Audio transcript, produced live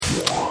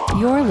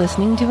You're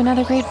listening to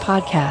another great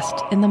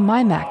podcast in the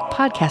MyMac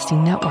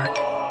Podcasting Network.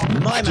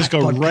 My Just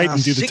go right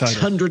and do the title.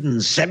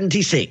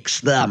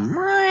 676, The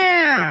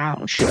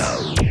Meow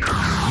Show.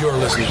 You're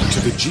listening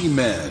to the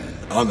G-Men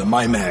on the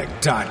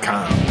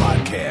MyMac.com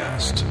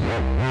podcast.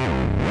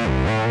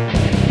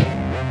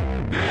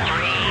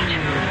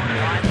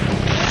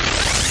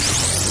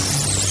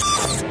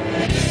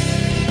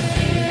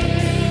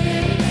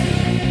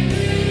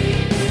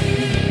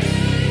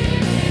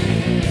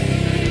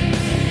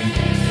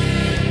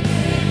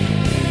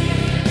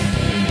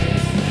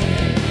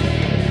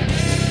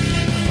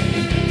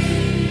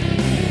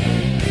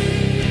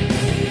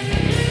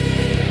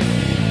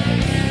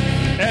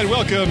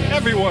 Welcome,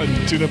 everyone,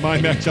 to the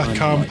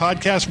MyMac.com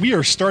podcast. We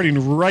are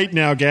starting right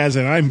now, Gaz,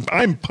 and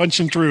I'm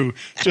punching through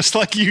just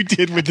like you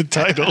did with the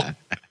title.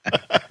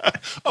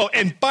 Oh,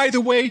 and by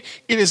the way,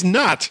 it is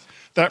not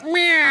the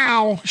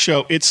Meow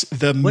Show. It's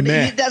the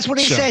Meh That's what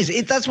it Show. says.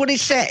 That's what it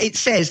says. It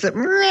says the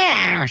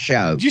Meow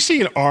Show. Do you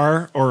see an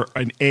R or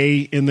an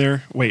A in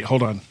there? Wait,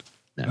 hold on.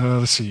 No.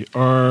 Let's see.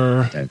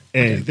 R, A. don't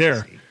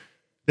There. see.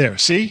 There.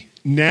 See?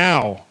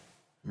 Now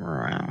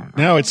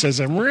it says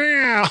a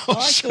Meow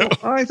Show.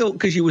 I thought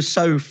because you were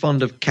so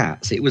fond of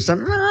cats, it was the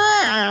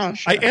Meow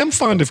Show. I am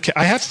fond of cats.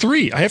 I have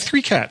three. I have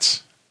three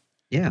cats.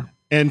 Yeah.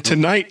 And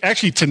tonight,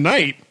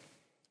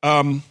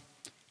 I'm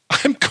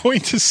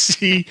going to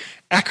see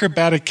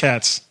Acrobatic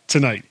Cats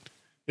tonight.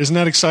 Isn't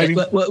that exciting?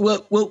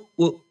 Well,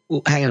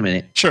 hang on a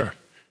minute. Sure.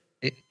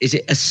 Is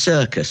it a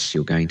circus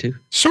you're going to?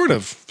 Sort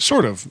of.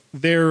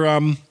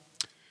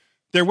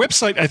 Their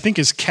website, I think,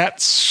 is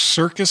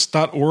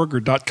catcircus.org or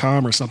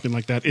 .com or something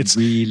like that. It's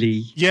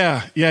really?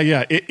 Yeah.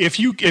 If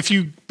you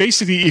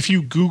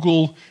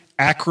Google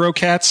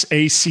Acrocats,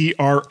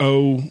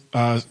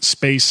 ACRO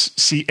space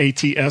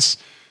CATS,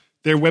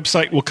 their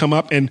website will come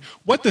up. And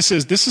what this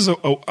is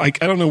I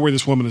don't know where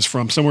this woman is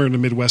from, somewhere in the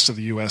Midwest of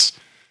the U.S.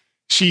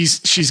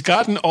 She's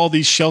gotten all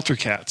these shelter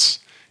cats,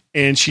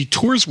 and she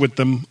tours with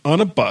them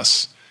on a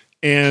bus.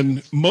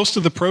 And most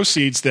of the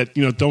proceeds that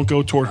don't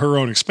go toward her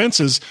own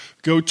expenses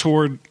go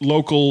toward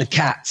local The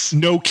cats.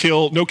 no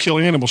kill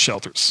animal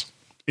shelters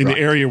in the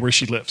area where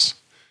she lives.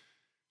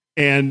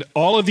 And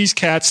all of these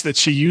cats that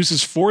she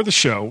uses for the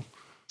show.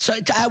 So,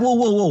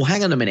 whoa,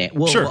 hang on a minute.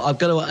 Sure. I've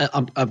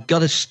got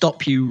to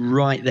stop you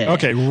right there.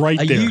 Okay, right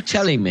Are there. you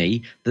telling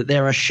me that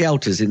there are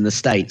shelters in the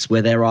States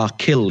where there are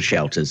kill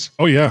shelters?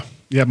 Oh yeah,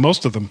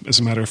 most of them, as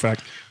a matter of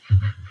fact.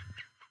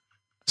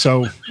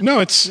 So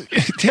no,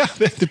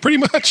 they're pretty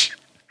much.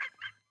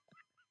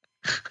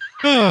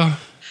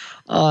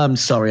 I'm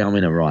sorry, I'm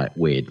in a right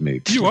weird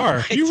mood. You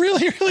are. You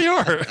really, really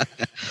are.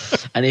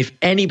 And if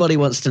anybody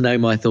wants to know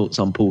my thoughts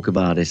on Paul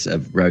Cavardis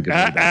of Rogan,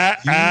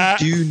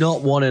 you do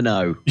not want to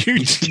know.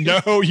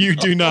 You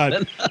do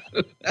not.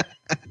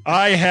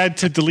 I had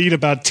to delete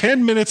about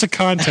 10 minutes of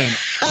content.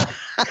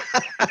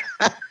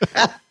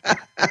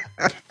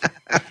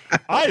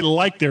 I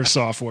like their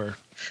software.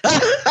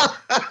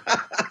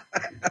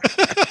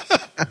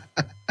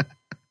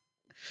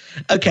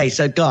 Okay,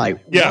 so Guy,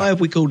 why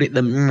have we called it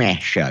the Meh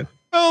Show?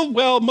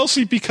 Well,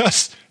 mostly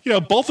because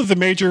both of the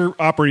major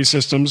operating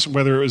systems,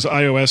 whether it was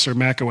iOS or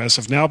macOS,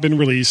 have now been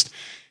released,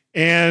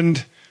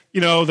 and the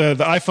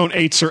iPhone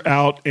 8s are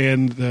out,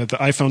 and the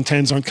iPhone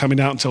 10s aren't coming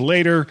out until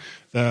later.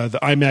 The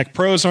iMac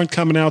Pros aren't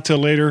coming out till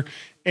later,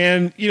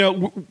 and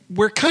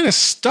we're kind of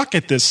stuck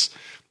at this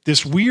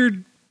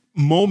weird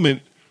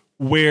moment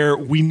where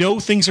we know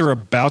things are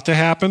about to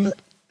happen.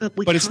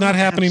 But it's not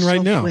happening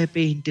right now. Software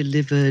being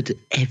delivered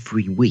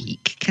every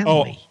week, can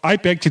we? I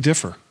beg to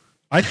differ.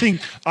 I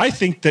think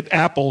that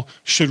Apple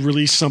should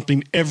release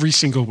something every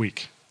single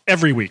week.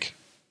 Every week.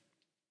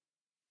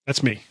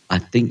 That's me. I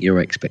think your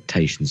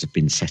expectations have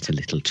been set a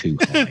little too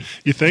high.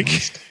 You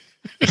think?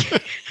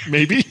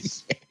 Maybe.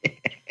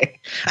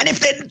 And if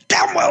they're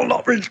damn well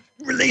not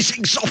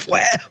releasing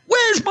software,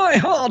 where's my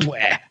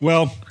hardware?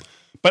 Well,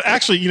 but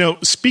actually,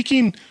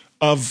 speaking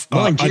of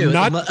mind you,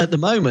 at the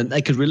moment,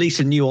 they could release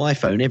a new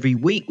iPhone every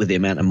week with the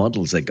amount of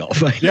models they got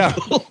available. Yeah,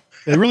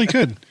 they really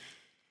could.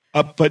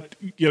 But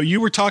you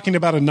were talking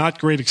about a not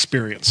great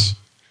experience.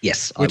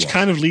 Yes, which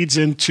kind of leads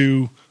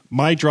into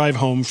my drive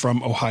home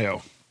from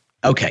Ohio.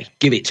 Okay,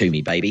 give it to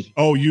me, baby.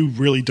 Oh, you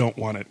really don't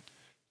want it.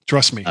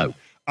 Trust me. Oh.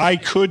 I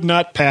could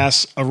not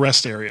pass a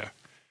rest area.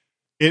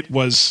 It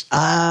was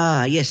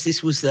yes.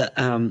 This was the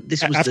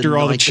after the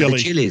all the night chili. of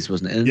the chilies,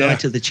 wasn't it? The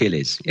night of the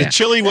chilies. Yeah. The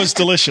chili was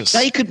delicious.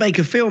 They could make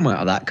a film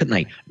out of that, couldn't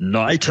they?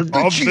 Night of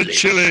the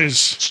Chilies,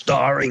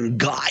 starring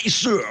Guy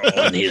Searle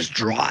on his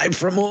drive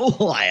from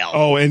Ohio.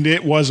 Oh, and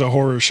it was a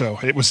horror show.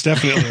 It was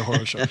definitely a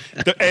horror show,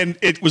 and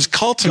it was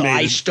culminated.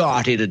 Guy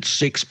started at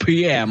 6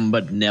 p.m.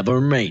 but never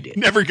made it.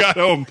 Never got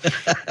home.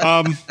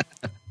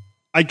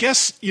 I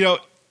guess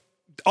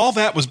all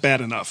that was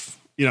bad enough.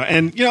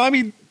 I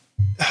mean.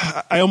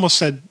 I almost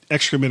said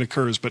excrement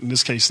occurs, but in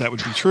this case, that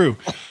would be true.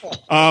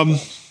 I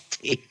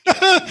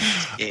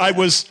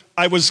was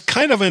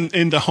kind of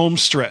in the home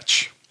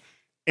stretch,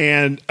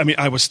 and I mean,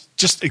 I was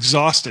just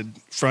exhausted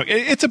from.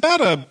 It's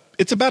about a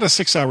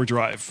 6-hour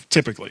drive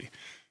typically,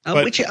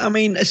 Which, I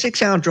mean, a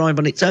 6-hour drive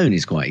on its own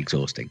is quite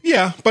exhausting.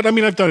 Yeah, but I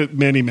mean, I've done it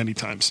many, many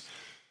times.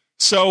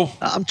 So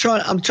I'm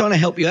trying to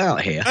help you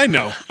out here. I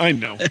know.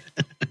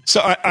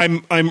 So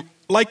I'm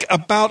like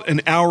about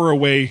an hour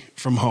away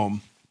from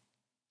home,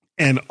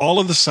 and all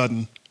of a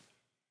sudden,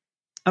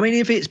 I mean,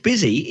 if it's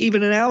busy,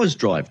 even an hour's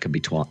drive can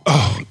be twice.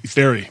 Oh,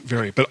 very,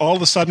 very. But all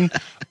of a sudden,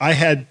 I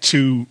had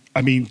to,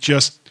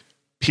 just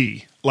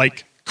pee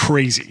like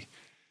crazy.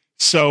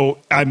 So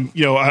I'm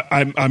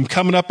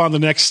coming up on the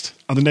next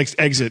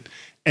exit,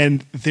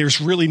 and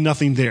there's really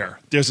nothing there.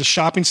 There's a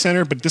shopping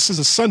center, but this is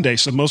a Sunday,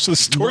 so most of the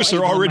stores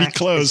are already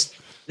closed.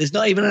 There's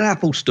not even an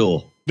Apple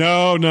store.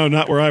 No,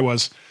 not where I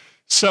was.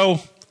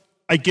 So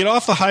I get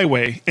off the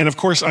highway, and of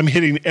course, I'm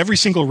hitting every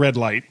single red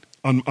light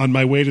on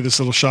my way to this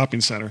little shopping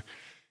center.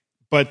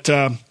 But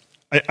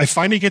I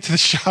finally get to the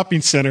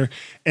shopping center,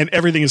 and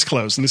everything is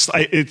closed.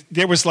 And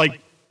there was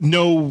like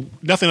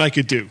nothing I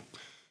could do.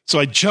 So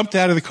I jumped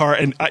out of the car,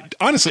 and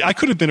honestly, I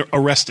could have been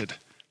arrested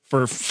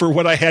for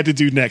what I had to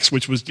do next,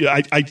 which was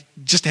I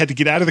just had to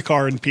get out of the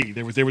car and pee.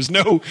 There was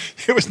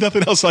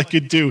nothing else I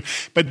could do.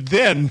 But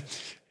then,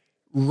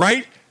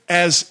 right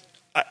as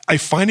I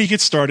finally get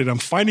started, I'm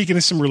finally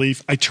getting some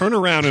relief. I turn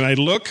around and I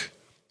look.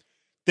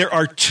 There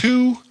are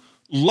 2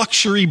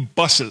 luxury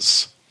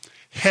buses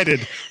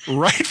headed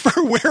right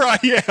for where I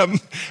am.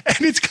 And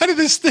it's kind of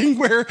this thing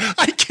where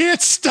I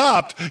can't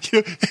stop.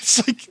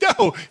 It's like,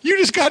 no, you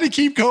just got to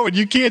keep going.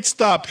 You can't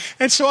stop.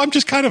 And so I'm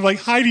just kind of like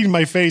hiding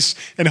my face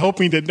and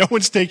hoping that no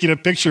one's taking a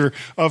picture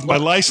of my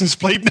license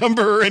plate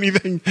number or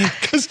anything.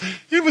 Because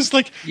it was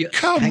like,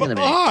 come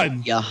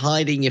on. You're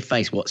hiding your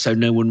face. What? So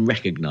no one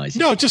recognizes?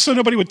 No, just so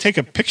nobody would take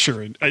a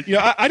picture. And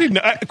I didn't,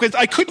 because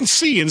I couldn't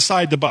see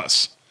inside the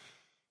bus.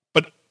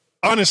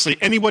 Honestly,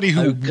 anybody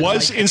who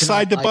was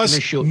inside the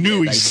bus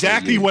knew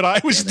exactly what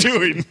I was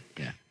doing.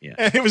 Yeah.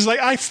 And it was like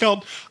I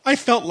felt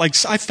like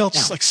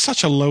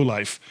such a low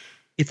life.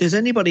 If there's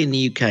anybody in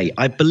the UK,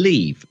 I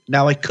believe,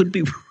 now I could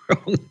be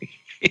wrong,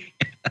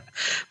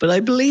 but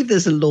I believe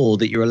there's a law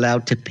that you're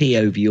allowed to pee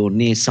over your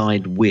near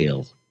side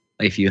wheel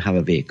if you have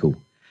a vehicle,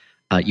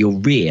 your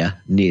rear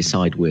near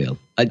side wheel.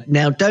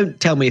 Now, don't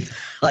tell me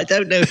I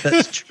don't know if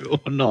that's true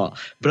or not,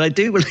 but I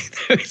do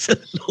believe there is a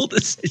law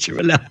that says you're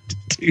allowed to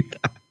do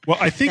that. Well,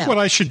 I think what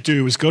I should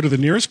do is go to the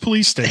nearest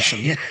police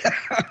station,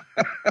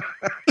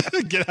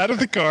 get out of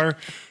the car,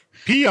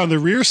 pee on the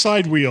rear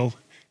side wheel,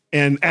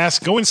 and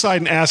go inside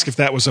and ask if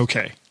that was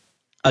okay.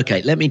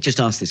 Okay, let me just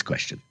ask this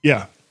question.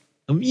 Yeah.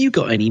 Have you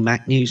got any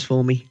Mac news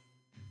for me?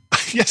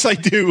 Yes, I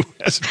do.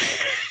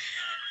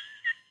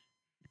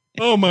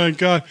 Oh my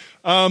God.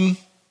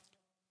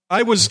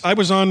 I was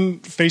on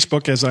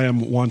Facebook, as I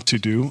am wont to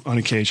do on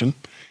occasion.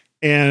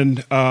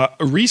 And a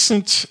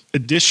recent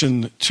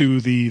addition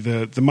to the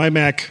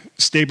MyMac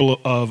stable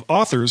of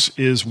authors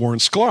is Warren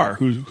Sklar,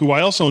 who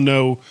I also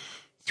know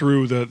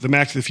through the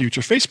Mac to the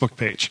Future Facebook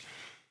page.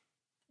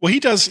 Well, he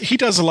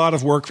does a lot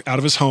of work out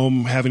of his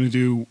home, having to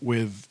do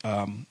with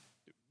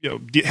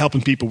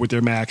helping people with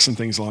their Macs and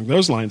things along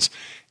those lines.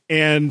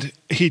 And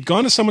he'd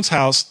gone to someone's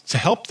house to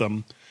help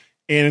them,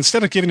 and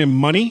instead of giving him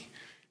money,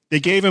 they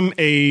gave him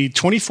a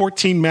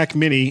 2014 Mac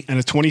Mini and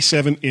a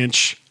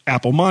 27-inch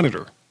Apple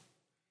monitor.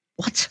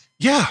 What?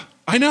 Yeah,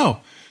 I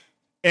know.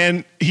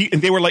 And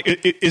they were like,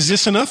 "Is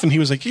this enough?" And he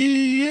was like,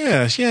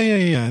 "Yeah,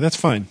 that's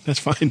fine.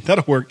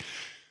 That'll work."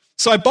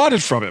 So I bought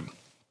it from him.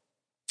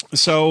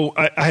 So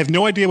I have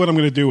no idea what I'm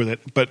going to do with it,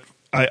 but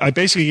I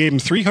basically gave him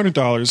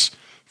 $300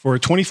 for a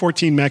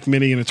 2014 Mac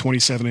Mini and a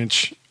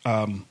 27-inch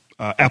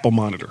Apple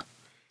monitor.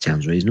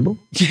 Sounds reasonable.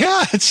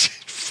 Yeah, it's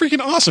freaking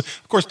awesome.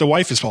 Of course, the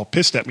wife is all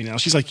pissed at me now.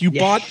 She's like, "You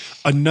bought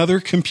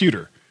another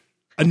computer.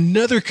 What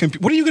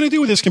are you going to do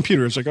with this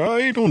computer?" It's like,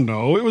 "I don't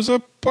know. It was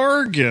a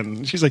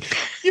bargain." She's like,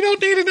 "You don't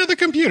need another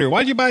computer.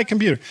 Why'd you buy a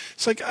computer?"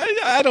 It's like,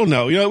 I don't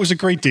know. It was a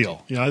great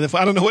deal. I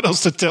don't know what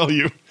else to tell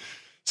you.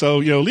 So,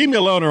 leave me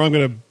alone or I'm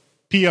going to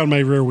pee on my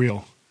rear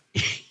wheel.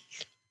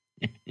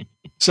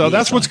 So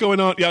that's what's going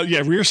on.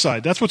 Yeah, rear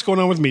side. That's what's going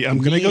on with me. I'm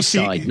going to go see.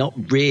 Side, not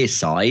rear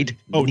side.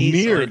 Oh,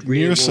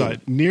 near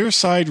side. Near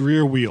side,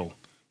 rear wheel.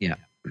 Yeah.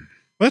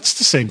 That's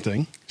the same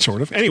thing,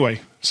 sort of. Anyway,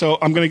 so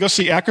I'm going to go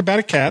see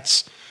Acrobatic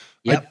Cats.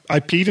 Yep. I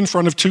peed in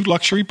front of 2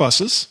 luxury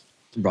buses.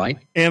 Right.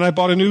 And I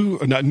bought a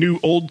new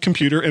old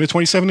computer and a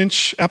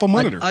 27-inch Apple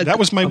monitor. That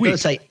was my week. I'm going to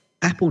say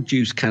apple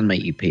juice can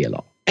make you pee a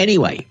lot.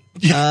 Anyway,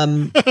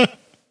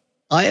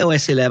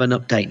 iOS 11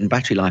 update and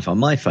battery life on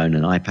my phone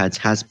and iPads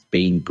has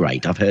been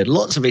great. I've heard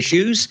lots of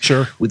issues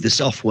with the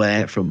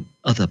software from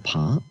other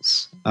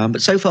parts.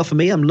 But so far for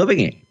me, I'm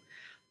loving it.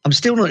 I'm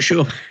still not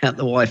sure about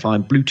the Wi-Fi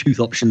and Bluetooth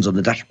options on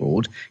the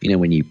dashboard.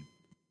 When you,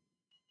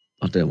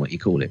 I don't know what you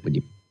call it, when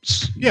you...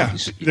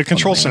 the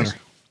control center.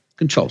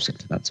 Control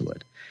center, that's the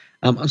word.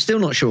 I'm still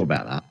not sure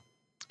about that.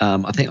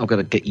 I think I've got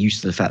to get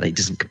used to the fact that it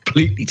doesn't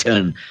completely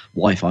turn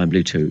Wi-Fi and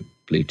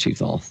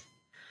Bluetooth off.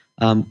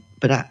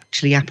 But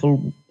actually,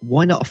 Apple,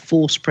 why not a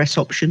force press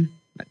option?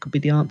 That could be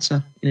the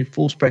answer.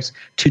 Force press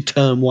to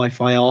turn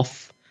Wi-Fi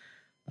off,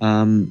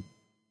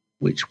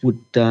 which would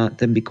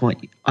then be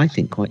quite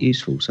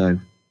useful. So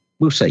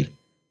we'll see.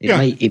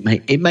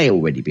 It may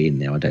already be in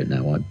there. I don't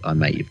know. I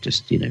may have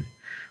just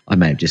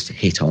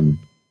hit on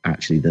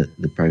actually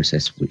the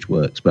process which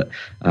works. But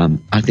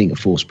I think a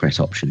force press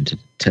option to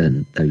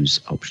turn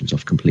those options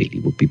off completely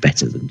would be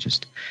better than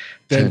just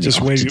to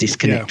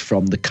disconnect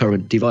from the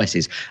current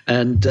devices.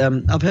 And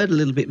I've heard a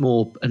little bit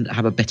more and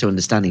have a better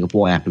understanding of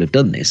why Apple have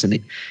done this. And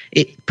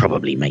it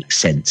probably makes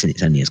sense. And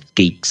it's only as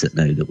geeks that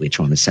know that we're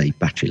trying to save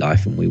battery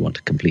life and we want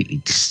to completely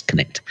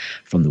disconnect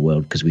from the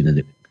world because we know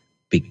that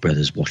Big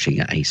Brother's watching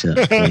at a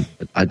certain point.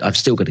 But I've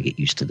still got to get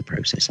used to the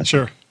process.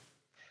 Sure.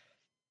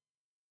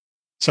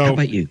 So, how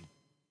about you?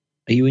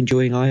 Are you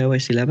enjoying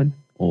iOS 11,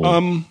 or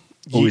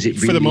is it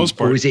really, for the most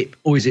part,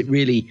 or is it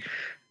really?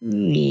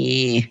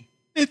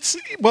 It's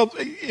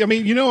I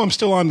mean, I'm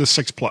still on the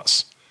 6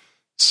 Plus,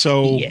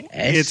 so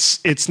yes.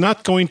 it's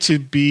not going to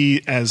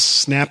be as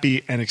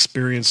snappy an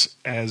experience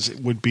as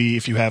it would be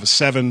if you have a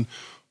 7.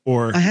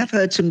 Or I have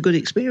heard some good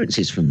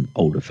experiences from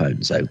older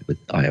phones though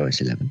with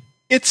iOS 11.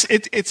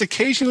 It's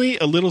occasionally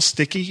a little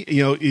sticky.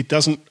 It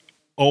doesn't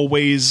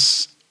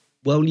always.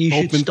 Well, you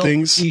should stop.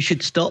 Things. You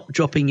should stop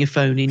dropping your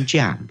phone in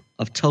jam.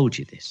 I've told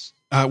you this.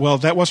 Well,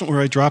 that wasn't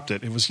where I dropped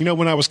it. It was,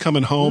 when I was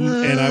coming home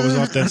and I was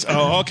off that.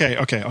 Oh,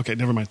 okay.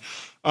 Never mind.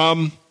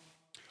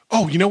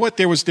 You know what?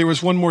 There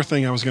was one more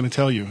thing I was going to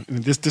tell you.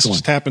 And this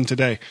just happened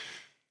today.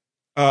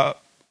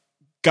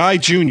 Guy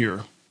Jr.,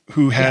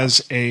 who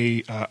has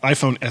a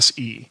iPhone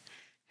SE,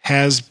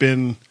 has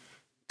been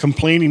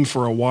complaining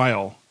for a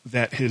while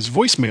that his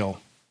voicemail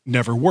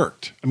never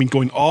worked. I mean,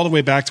 going all the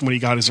way back to when he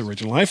got his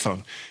original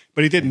iPhone.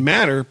 But it didn't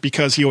matter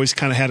because he always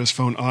kind of had his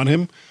phone on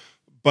him.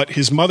 But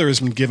his mother has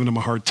been giving him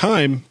a hard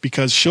time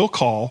because she'll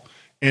call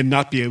and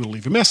not be able to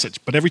leave a message.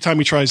 But every time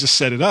he tries to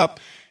set it up,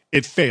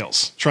 it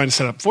fails, trying to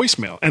set up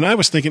voicemail. And I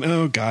was thinking,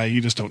 oh, Guy,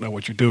 you just don't know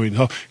what you're doing.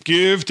 Oh,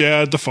 give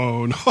Dad the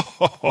phone.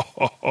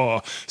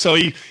 So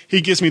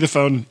he gives me the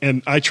phone,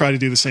 and I try to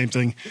do the same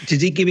thing.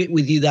 Did he give it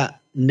with you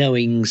that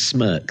knowing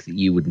smirk that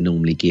you would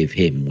normally give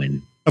him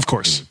when? Of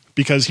course,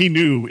 because he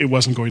knew it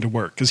wasn't going to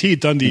work because he had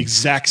done the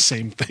exact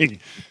same thing.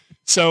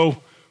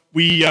 So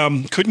we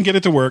couldn't get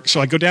it to work. So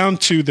I go down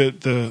to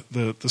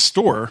the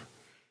store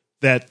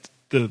that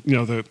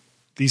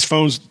these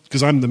phones,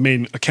 because I'm the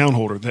main account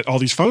holder that all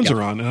these phones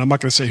are on, and I'm not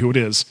going to say who it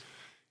is.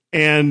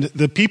 And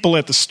the people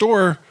at the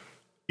store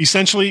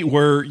essentially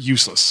were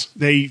useless.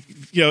 They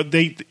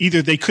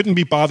couldn't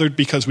be bothered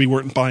because we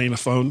weren't buying a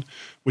phone,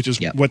 which is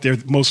what they're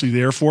mostly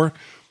there for.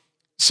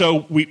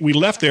 So we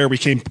left there. We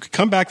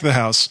come back to the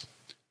house.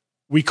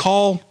 We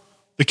call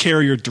the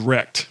carrier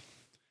direct.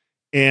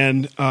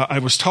 And I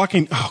was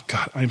talking. Oh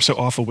God, I'm so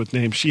awful with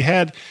names. She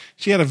had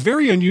a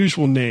very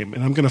unusual name,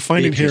 and I'm going to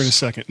find it here in a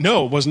second.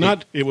 No, it was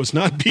not. It was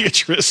not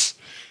Beatrice.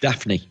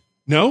 Daphne.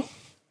 No.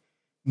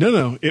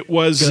 It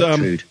was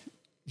Gertrude.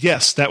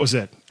 Yes, that was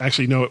it.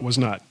 Actually, no, it was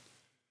not.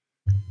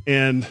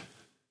 And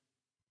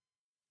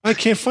I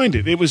can't find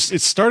it.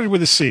 It started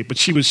with a C, but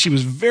she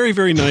was very,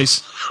 very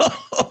nice.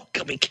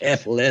 Gotta be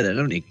careful there, then,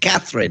 don't you,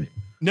 Catherine?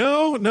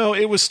 No.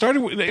 It was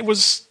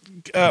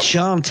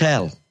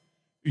Chantel.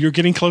 You're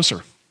getting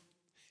closer.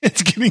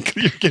 You're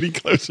getting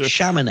closer.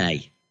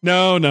 Chamonix.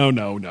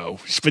 No.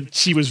 But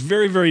she was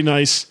very, very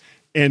nice,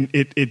 and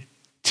it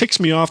ticks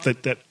me off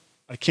that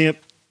I can't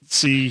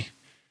see.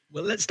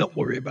 Well, let's not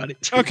worry about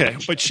it. Okay,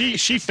 but she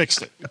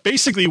fixed it.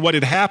 Basically, what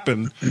had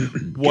happened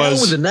was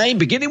girl with a name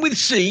beginning with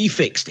C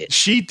fixed it.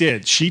 She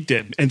did,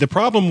 and the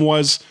problem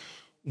was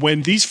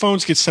when these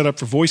phones get set up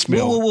for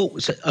voicemail. Whoa.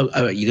 So,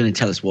 you're going to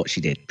tell us what she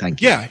did? Thank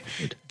you. Yeah,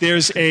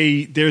 there's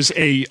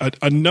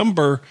a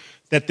number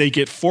that they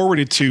get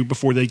forwarded to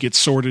before they get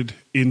sorted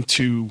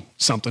into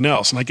something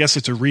else. And I guess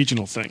it's a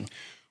regional thing.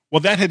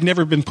 Well, that had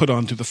never been put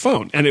onto the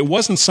phone. And it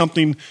wasn't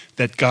something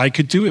that Guy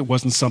could do. It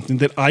wasn't something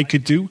that I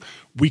could do.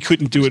 We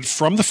couldn't do it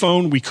from the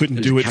phone. We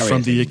couldn't do it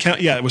from the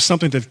account. Yeah, it was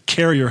something that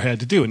carrier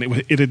had to do, and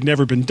it had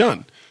never been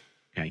done.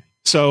 Okay.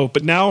 So,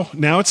 but now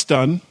it's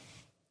done,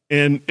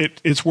 and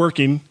it's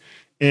working,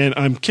 and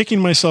I'm kicking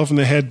myself in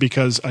the head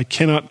because I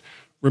cannot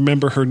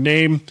remember her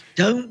name.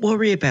 Don't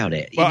worry about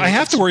it. Well, I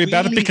have to worry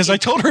about it because I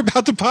told her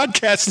about the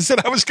podcast and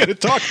said I was going to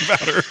talk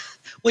about her.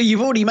 Well,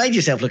 you've already made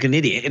yourself look an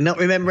idiot in not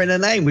remembering her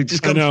name. We've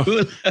just gone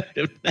through a load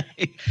of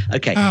names.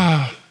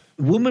 Okay.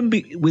 Woman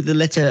with the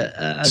letter,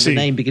 the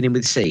name beginning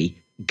with C.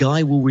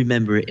 Guy will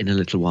remember it in a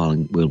little while,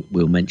 and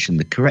we'll mention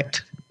the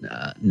correct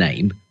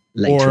name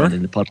later on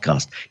in the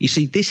podcast. You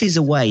see, this is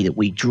a way that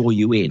we draw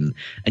you in,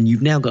 and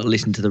you've now got to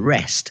listen to the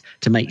rest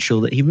to make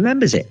sure that he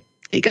remembers it.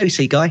 Here you go,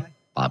 see, Guy.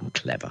 I'm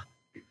clever.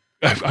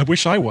 I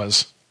wish I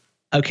was.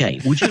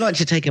 Okay. Would you like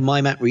to take a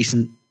MyMac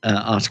recent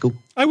article?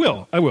 I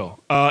will.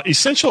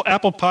 Essential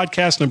Apple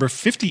Podcast number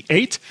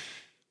 58.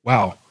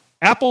 Wow.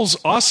 Apple's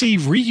Aussie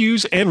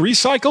reuse and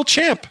recycle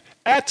champ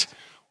at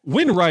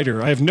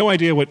Winwriter. I have no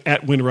idea what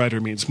at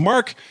Winwriter means.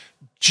 Mark,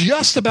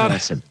 just about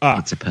it's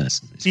a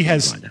person. It's he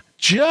has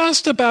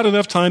just about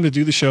enough time to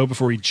do the show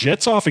before he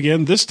jets off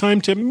again, this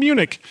time to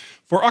Munich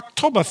for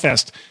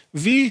Oktoberfest.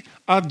 We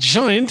are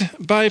joined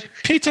by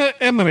Peter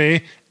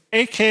Emery,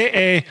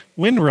 a.k.a.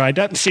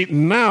 Winrider. See,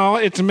 now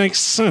it makes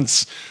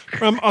sense.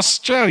 From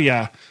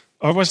Australia.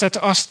 or was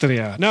that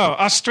Austria? No,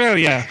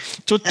 Australia,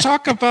 to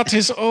talk about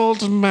his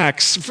old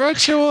Macs,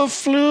 virtual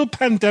flu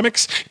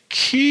pandemics,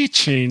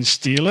 keychain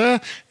stealer,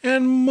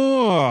 and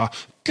more.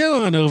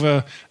 Go on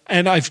over.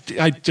 And I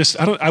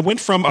went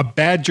from a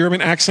bad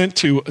German accent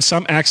to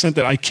some accent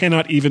that I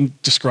cannot even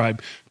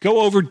describe.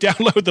 Go over,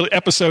 download the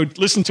episode,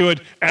 listen to it,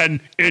 and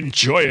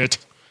enjoy it.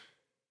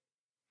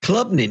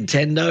 Club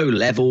Nintendo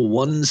level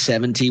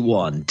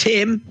 171.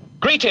 Tim.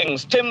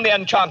 Greetings, Tim the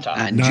Enchanter.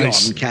 And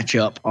Nice. John catch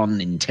up on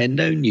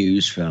Nintendo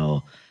news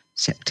for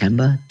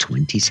September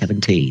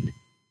 2017.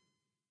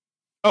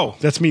 Oh,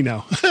 that's me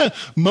now.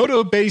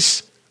 Moto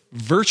Bass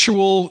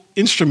Virtual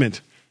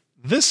Instrument.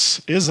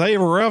 This is a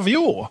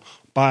review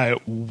by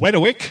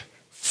Wedwick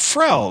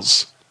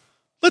Frells.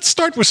 Let's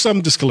start with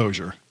some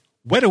disclosure.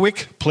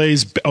 Frederick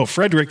plays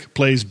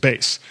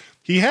bass.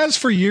 He has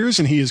for years,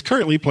 and he is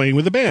currently playing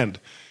with a band.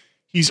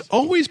 He's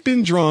always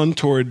been drawn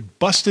toward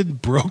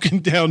busted, broken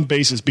down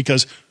basses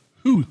because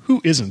who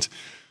isn't?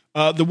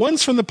 The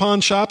ones from the pawn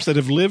shops that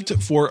have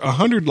lived for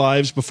 100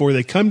 lives before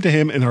they come to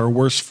him and are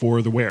worse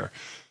for the wear.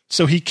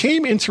 So he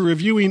came into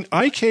reviewing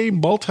IK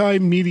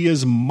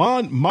Multimedia's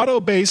Moto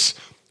Bass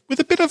with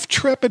a bit of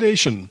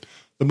trepidation.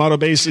 The Moto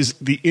Bass is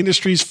the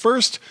industry's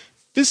first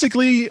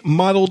physically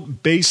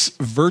modeled bass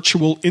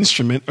virtual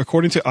instrument,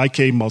 according to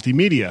IK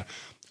Multimedia.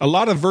 A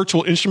lot of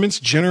virtual instruments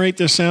generate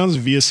their sounds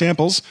via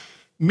samples,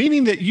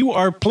 meaning that you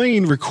are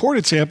playing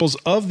recorded samples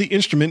of the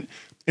instrument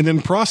and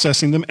then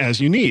processing them as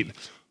you need.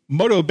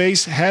 Moto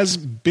Bass has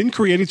been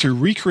created to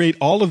recreate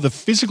all of the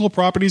physical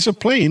properties of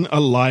playing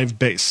a live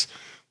bass.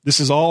 This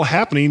is all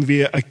happening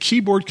via a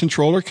keyboard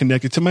controller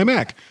connected to my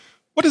Mac.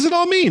 What does it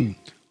all mean?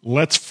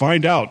 Let's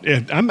find out.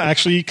 And I'm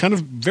actually kind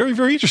of very,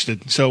 very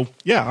interested. So,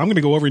 yeah, I'm going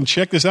to go over and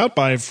check this out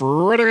by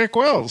Frederick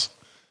Wells.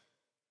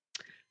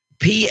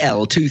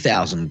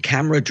 PL2000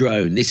 camera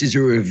drone. This is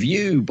a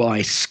review by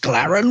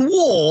Sclaren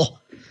War.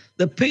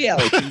 The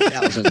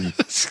PL2000.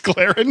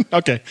 Sclaren?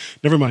 Okay,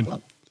 never mind.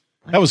 Well,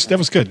 That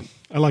was good.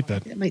 I like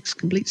that. It makes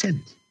complete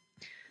sense.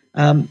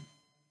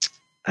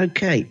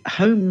 Okay,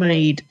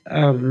 homemade.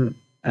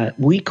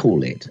 We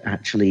call it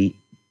actually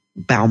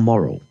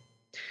Balmoral.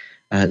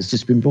 It's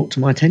just been brought to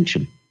my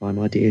attention by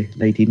my dear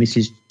lady,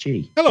 Mrs.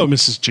 G. Hello,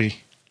 Mrs. G.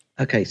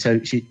 Okay, so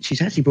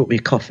she's actually brought me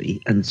a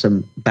coffee and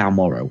some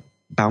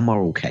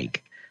Balmoral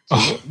cake. So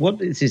what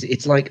this is,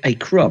 it's like a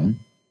crumb,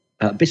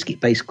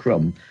 biscuit-based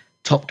crumb,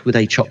 topped with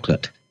a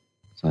chocolate.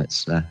 So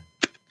it's.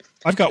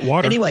 I've got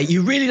water. Anyway,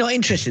 you're really not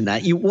interested in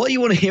that. What you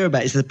want to hear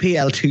about is the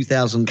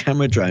PL2000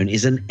 camera drone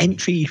is an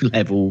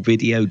entry-level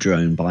video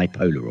drone by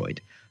Polaroid.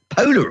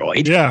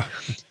 Polaroid? Yeah.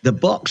 The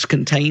box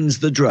contains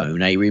the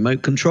drone, a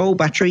remote control,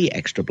 battery,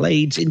 extra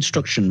blades,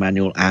 instruction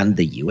manual, and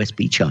the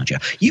USB charger.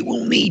 You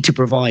will need to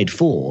provide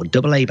 4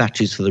 AA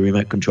batteries for the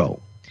remote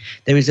control.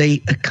 There is a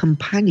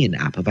companion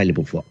app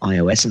available for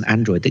iOS and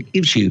Android that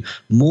gives you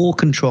more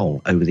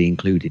control over the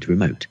included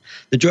remote.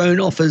 The drone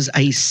offers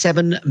a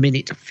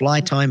 7-minute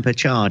fly time per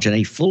charge, and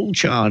a full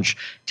charge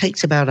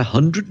takes about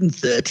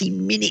 130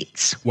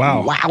 minutes.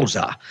 Wow.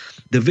 Wowza.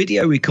 The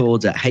video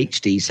records at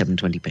HD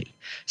 720p.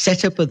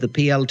 Setup of the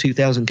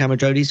PL2000 camera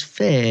drone is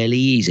fairly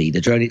easy.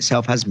 The drone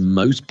itself has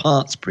most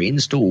parts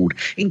pre-installed,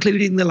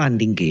 including the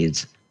landing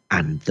gears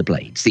and the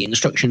blades. The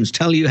instructions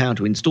tell you how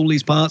to install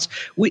these parts,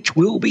 which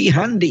will be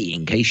handy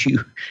in case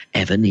you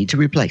ever need to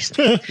replace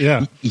them.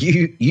 Yeah.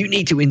 You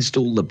need to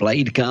install the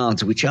blade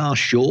guards, which are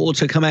sure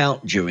to come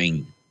out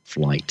during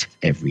flight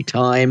every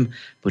time.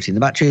 Put in the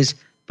batteries,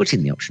 put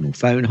in the optional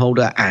phone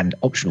holder and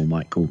optional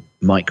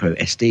micro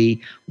SD.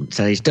 Once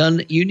that is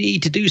done, you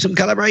need to do some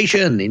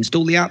calibration.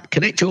 Install the app,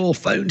 connect your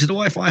phone to the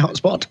Wi-Fi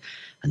hotspot,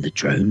 and the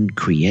drone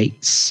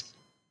creates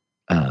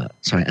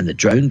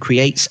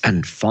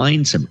and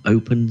finds some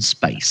open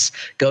space.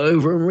 Go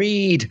over and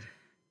read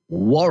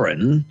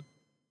Warren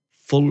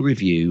full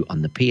review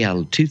on the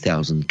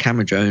PL2000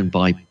 camera drone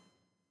by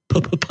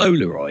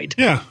Polaroid.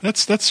 Yeah,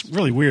 that's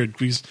really weird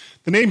because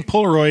the name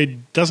Polaroid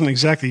doesn't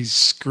exactly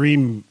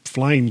scream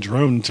flying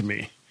drone to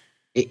me.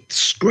 It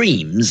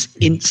screams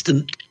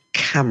instant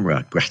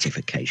camera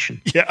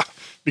gratification. Yeah,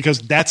 because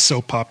that's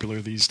so popular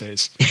these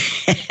days.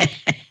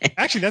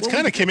 Actually, that's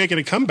kind of making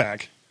a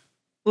comeback.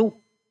 Well,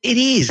 it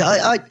is.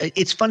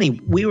 It's funny.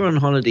 We were on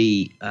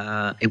holiday.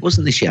 It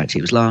wasn't this year, actually.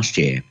 It was last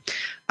year.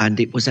 And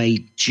it was a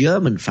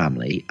German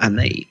family, and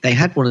they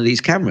had one of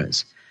these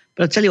cameras.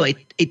 But I'll tell you what,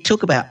 it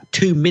took about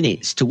 2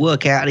 minutes to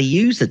work out how to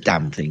use the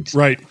damn thing,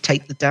 to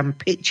take the damn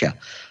picture.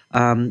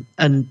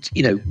 And,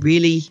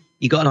 really,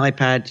 you got an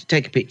iPad,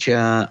 take a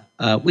picture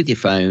with your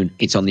phone.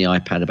 It's on the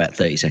iPad about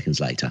 30 seconds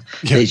later.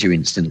 Yeah. There's your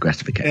instant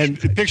gratification.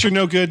 And picture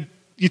no good,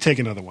 you take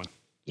another one.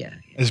 Yeah.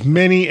 As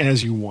many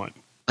as you want.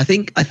 I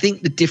think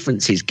the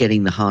difference is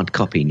getting the hard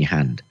copy in your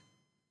hand.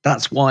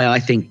 That's why I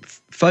think,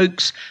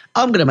 folks,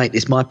 I'm going to make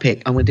this my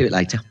pick. I'm going to do it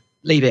later.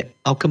 Leave it.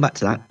 I'll come back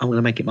to that. I'm going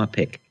to make it my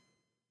pick.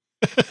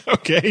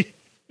 Okay.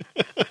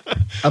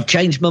 I've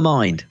changed my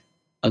mind.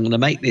 I'm going to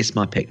make this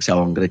my pick.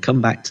 So I'm going to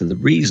come back to the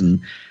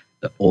reason,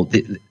 oh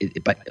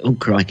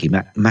crikey,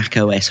 Mac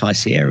OS High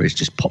Sierra has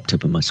just popped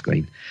up on my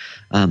screen.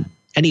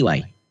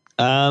 Anyway,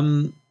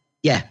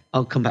 Yeah,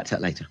 I'll come back to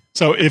that later.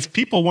 So if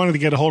people wanted to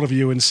get a hold of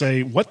you and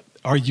say, what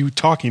are you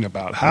talking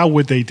about? How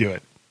would they do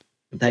it?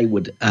 They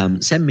would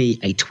send me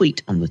a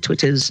tweet on the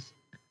Twitters,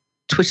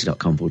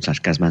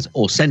 twitter.com/Gazmaz,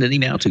 or send an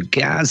email to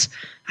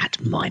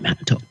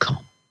gaz@mymac.com.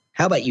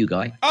 How about you,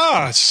 Guy?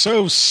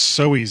 So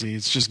easy.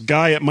 It's just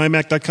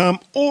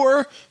guy@mymac.com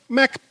or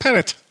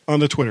MacPennant on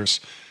the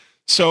Twitters.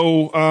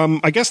 So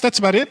I guess that's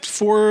about it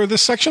for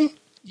this section.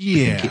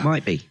 Yeah. I think it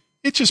might be.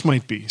 It just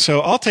might be.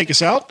 So I'll take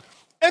us out.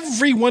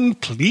 Everyone,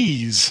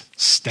 please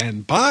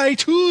stand by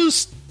to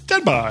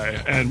stand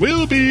by, and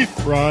we'll be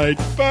right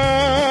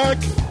back.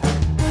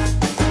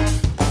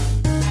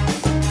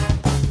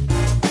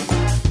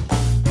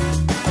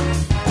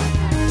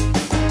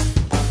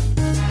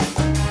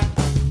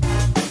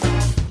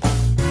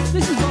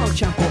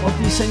 Chapel of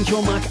the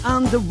Essential Mac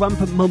and the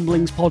Rampant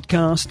Mumblings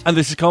podcast. And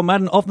this is Carl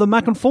Madden of the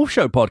Mac and Forth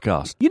Show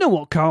podcast. You know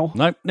what, Carl?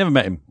 No, never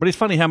met him. But it's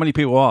funny how many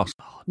people ask.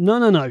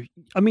 No.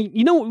 I mean,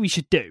 you know what we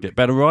should do? Get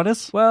better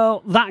writers?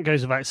 Well, that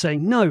goes without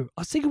saying. No,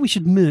 I think we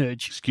should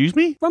merge. Excuse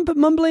me? Rampant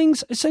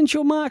Mumblings,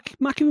 Essential Mac,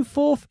 Mac and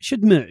Forth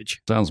should merge.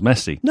 Sounds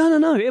messy.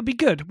 No. It'll be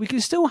good. We can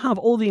still have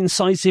all the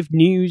incisive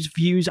news,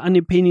 views, and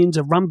opinions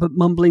of Rampant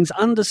Mumblings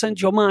and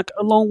Essential Mac,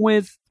 along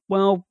with,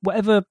 well,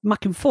 whatever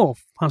Mac and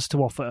Forth has to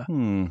offer.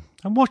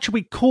 And what should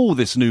we call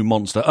this new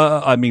monster?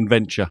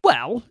 Venture.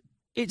 Well,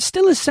 it's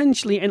still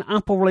essentially an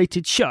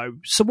Apple-related show,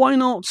 so why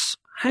not,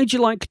 how'd you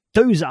like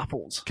those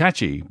apples?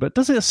 Catchy, but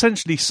does it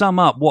essentially sum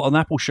up what an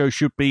Apple show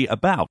should be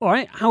about? All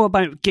right, how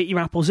about Get Your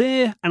Apples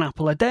Here, An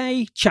Apple a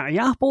Day, Chatty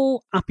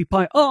Apple, Appy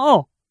Pie,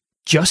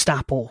 just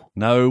Apple.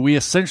 No, we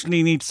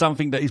essentially need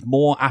something that is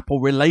more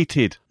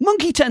Apple-related.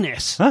 Monkey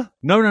Tennis. Huh?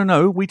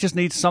 No. We just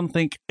need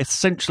something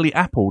essentially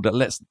Apple that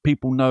lets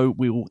people know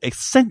we will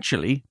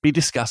essentially be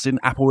discussing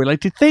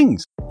Apple-related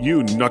things.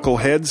 You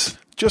knuckleheads,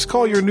 just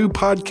call your new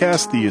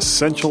podcast the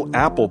Essential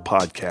Apple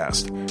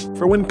Podcast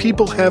for when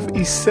people have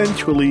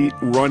essentially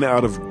run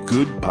out of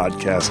good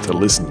podcasts to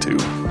listen to.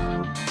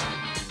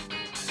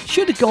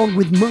 Should have gone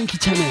with Monkey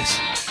Tennis.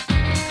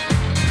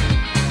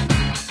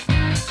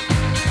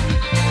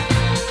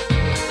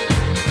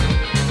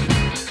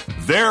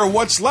 They're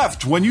what's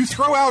left when you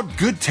throw out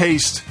good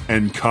taste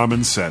and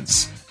common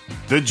sense.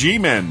 The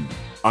G-Men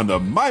on the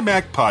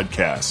MyMac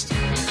Podcast.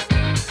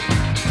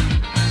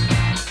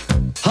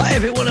 Hi,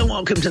 everyone, and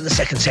welcome to the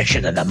second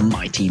section of the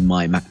mighty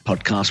MyMac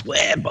Podcast,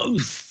 where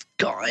both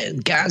Guy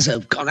and Gaz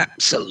have gone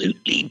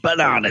absolutely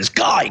bananas.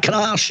 Guy, can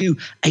I ask you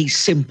a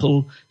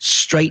simple,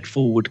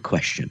 straightforward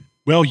question?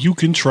 Well, you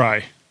can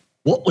try.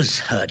 What was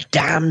her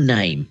damn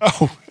name?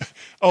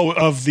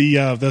 Of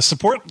the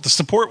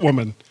support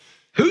woman.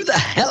 Who the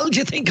hell do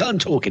you think I'm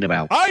talking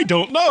about? I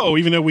don't know,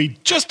 even though we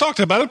just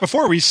talked about it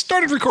before we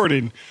started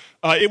recording.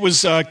 It was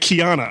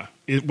Kiana.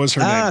 It was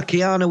her name.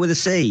 Kiana with a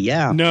C,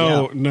 yeah.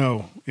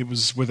 No, it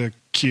was with a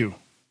Q.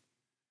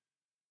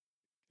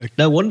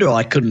 No wonder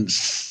I couldn't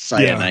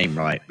say her name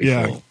right before.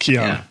 Yeah, Kiana.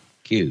 Yeah,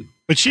 Q.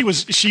 But she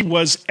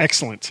was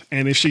excellent.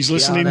 And if she's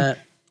listening,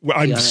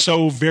 I'm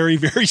so very,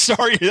 very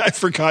sorry I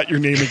forgot your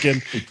name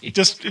again.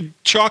 Just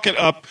chalk it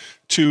up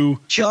to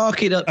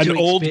an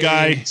old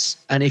guy.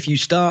 And if you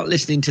start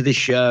listening to this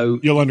show,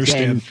 you'll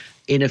understand.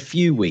 In a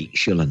few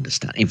weeks, you'll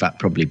understand. In fact,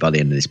 probably by the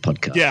end of this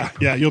podcast.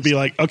 Yeah. You'll be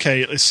like,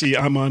 okay, let's see.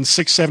 I'm on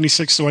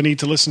 676, so I need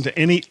to listen to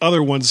any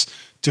other ones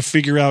to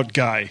figure out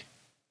Guy.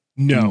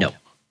 No.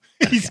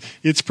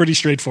 It's pretty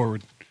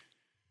straightforward.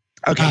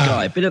 Okay,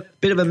 Guy, a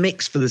bit of a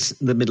mix for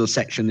the middle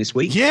section this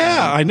week.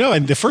 Yeah, I know.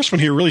 And the first one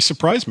here really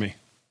surprised me.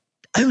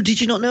 Oh,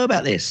 did you not know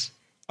about this?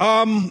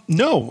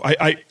 No,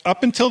 I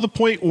up until the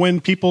point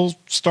when people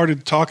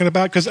started talking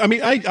about, because I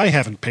mean, I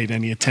haven't paid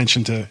any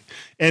attention to,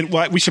 and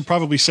we should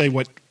probably say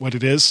what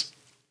it is.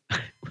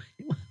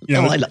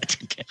 I like to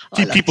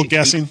keep people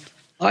guessing.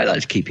 I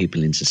like to keep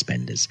people in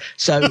suspenders.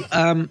 So,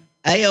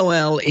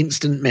 AOL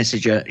Instant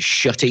Messenger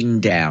shutting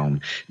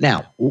down.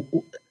 Now,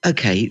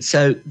 okay,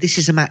 so this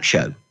is a Mac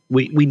show.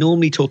 We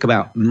normally talk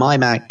about my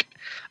Mac,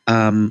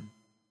 in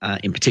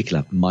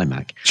particular, my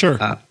Mac. Sure.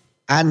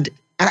 And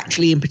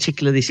actually, in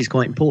particular, this is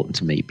quite important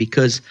to me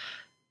because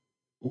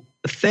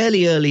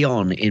fairly early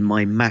on in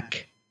my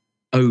Mac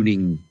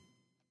owning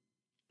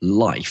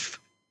life,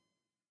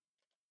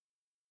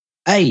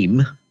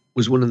 AIM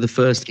was one of the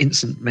first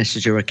instant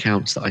messenger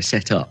accounts that I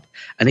set up.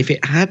 And if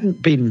it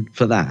hadn't been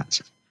for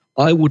that,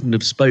 I wouldn't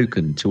have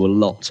spoken to a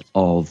lot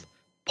of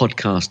Mac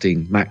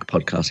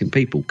podcasting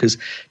people. Because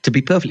to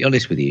be perfectly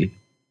honest with you,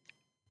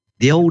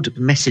 the old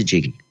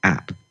messaging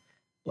app,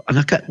 and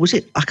I can't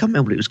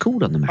remember what it was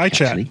called on the Mac,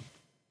 iChat. actually.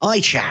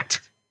 iChat.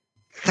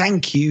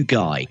 Thank you,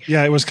 Guy.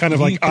 Yeah, it was kind of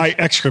like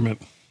excrement.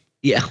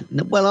 Yeah,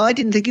 well, I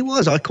didn't think it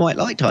was. I quite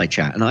liked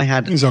iChat, and I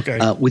had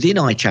within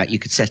iChat you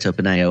could set up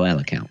an AOL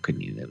account,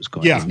 couldn't you? That was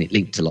quite, and it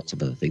linked to lots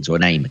of other things, or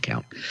an AIM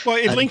account. Well,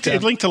 it linked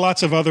to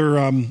lots of other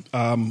what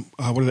are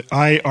they?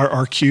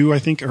 IRQ, I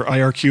think, or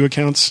IRQ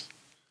accounts.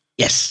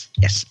 Yes,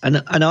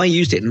 and I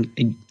used it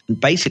and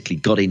basically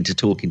got into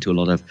talking to a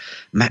lot of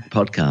Mac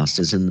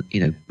podcasters and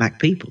Mac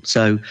people.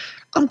 So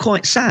I'm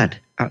quite sad,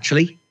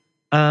 actually.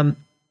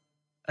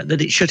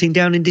 that it's shutting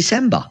down in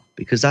December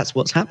because that's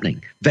what's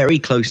happening. Very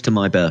close to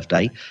my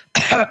birthday.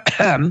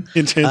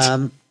 Hint,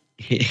 hint.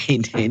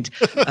 Hint, hint.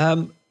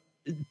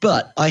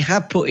 But I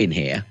have put in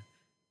here.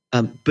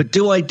 But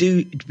do I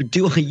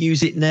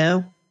use it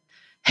now?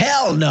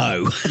 Hell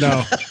no.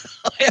 No.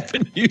 I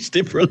haven't used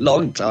it for a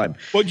long time.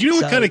 Well, you know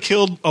what kind of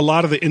killed a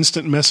lot of the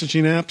instant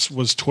messaging apps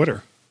was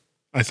Twitter,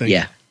 I think.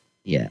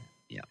 Yeah.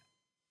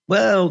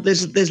 Well,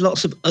 there's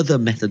lots of other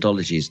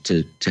methodologies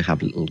to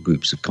have little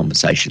groups of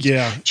conversations.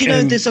 Yeah. Do you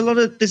know there's a lot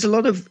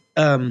of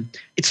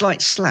it's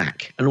like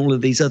Slack and all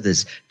of these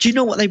others. Do you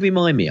know what they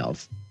remind me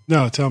of?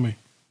 No, tell me.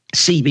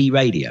 CB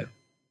radio.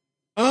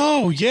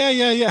 Oh,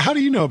 yeah. How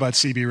do you know about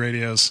CB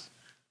radios?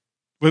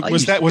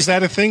 Was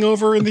that a thing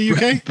over in the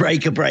UK?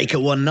 Breaker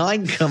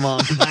 19, come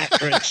on back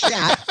for a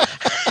chat.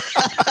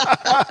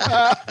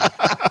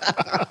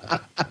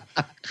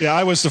 Yeah,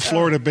 I was the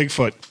Florida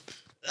Bigfoot.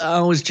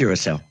 I was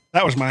Duracell.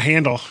 That was my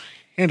handle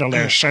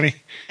there, Sonny.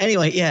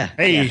 Anyway, yeah.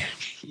 Hey,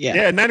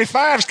 yeah.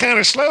 95's kind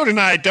of slow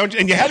tonight, don't you?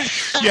 And you had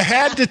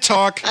to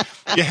talk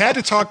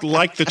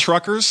like the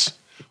truckers,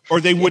 or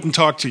they wouldn't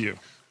talk to you.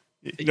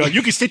 You know,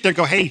 you can sit there and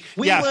go, hey,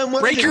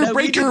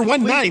 Breaker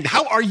 19.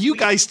 How are you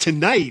guys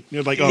tonight? And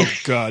you're like, oh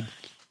God,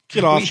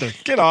 get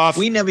off.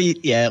 We never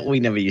used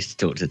to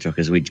talk to the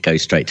truckers. We'd go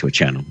straight to a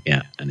channel.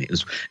 Yeah. And it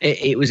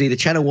was either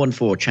channel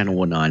 14 or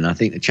channel 19. I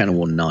think the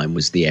channel 19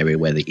 was the area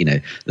where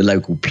the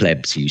local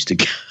plebs used to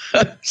go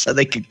so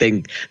they could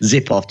then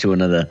zip off to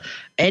another.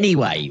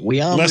 Anyway,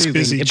 we are less moving.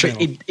 busy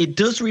channel. It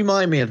does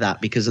remind me of that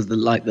because of the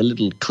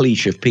little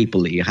cliche of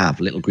people that you have,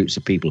 little groups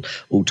of people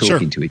all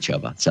talking to each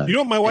other. So you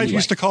know what my wife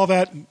used to call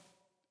that?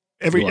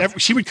 Every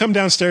she would come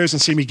downstairs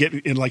and see me get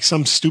in like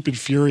some stupid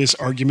furious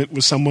argument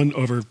with someone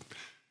over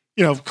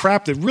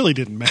crap that really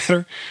didn't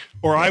matter,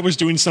 or I was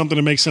doing something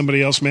to make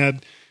somebody else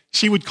mad.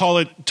 She would call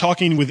it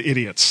talking with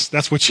idiots.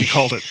 That's what she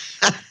called it.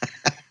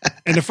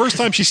 And the first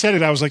time she said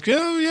it, I was like,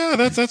 oh, yeah,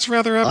 that's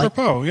rather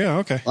apropos. Yeah,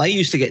 okay. I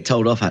used to get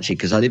told off, actually,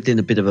 because I lived in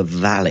a bit of a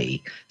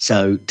valley.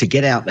 So to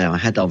get out there, I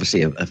had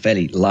obviously a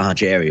fairly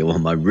large area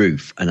on my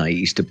roof, and I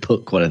used to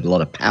put quite a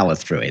lot of power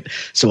through it.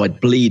 So I'd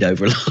bleed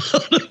over a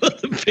lot of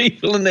other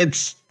people, and then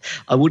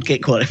I would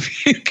get quite a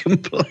few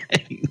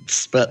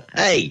complaints. But,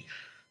 hey,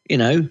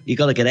 you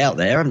got to get out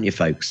there, haven't you,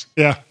 folks?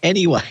 Yeah.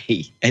 Anyway,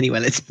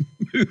 let's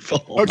move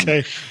on.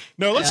 Okay.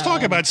 No, let's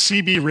talk about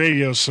CB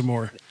radio some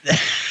more.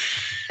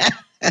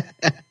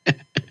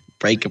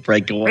 Breaker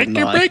 19.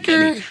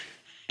 Breaker.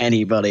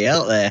 Anybody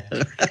out there?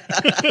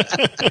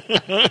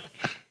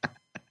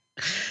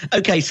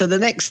 Okay, so the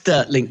next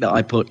link that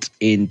I put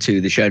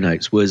into the show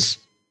notes was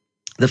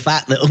the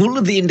fact that all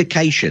of the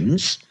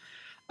indications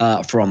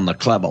from the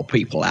clever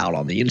people out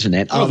on the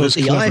internet are that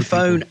the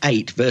iPhone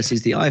 8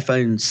 versus the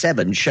iPhone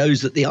 7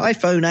 shows that the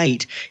iPhone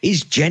 8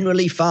 is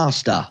generally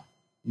faster.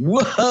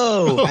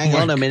 Whoa, hang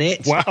on a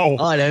minute. Wow.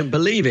 I don't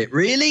believe it.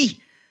 Really?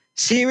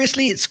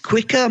 Seriously, it's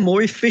quicker,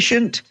 more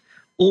efficient,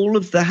 all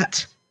of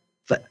that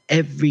for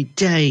an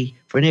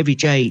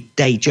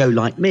everyday Joe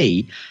like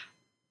me.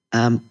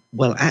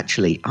 Well,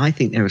 actually, I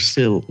think there are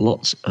still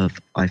lots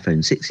of iPhone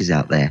 6s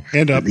out there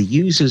that the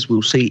users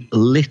will see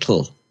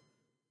little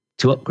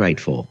to upgrade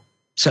for.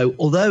 So,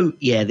 although,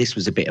 this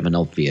was a bit of an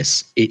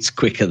obvious, it's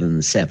quicker than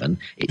the 7,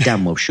 it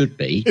damn well should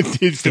be.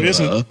 If it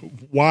isn't,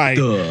 why?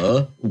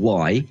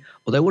 Why?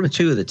 Although one or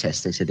two of the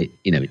tests, they said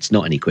it's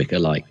not any quicker,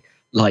 like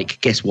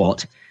guess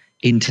what?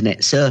 Internet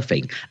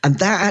surfing. And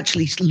that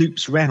actually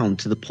loops round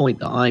to the point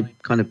that I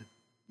kind of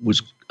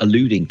was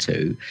alluding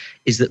to,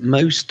 is that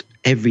most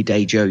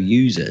everyday Joe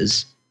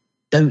users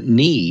don't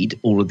need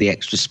all of the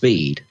extra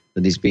speed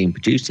that is being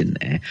produced in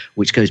there,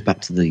 which goes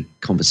back to the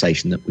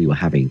conversation that we were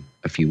having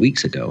a few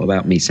weeks ago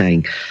about me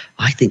saying,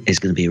 I think there's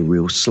going to be a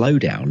real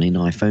slowdown in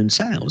iPhone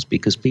sales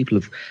because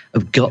people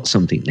have got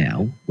something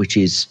now, which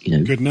is,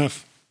 good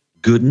enough.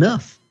 Good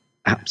enough.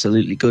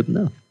 Absolutely good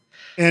enough.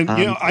 And,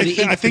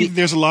 I think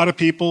there's a lot of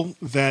people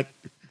that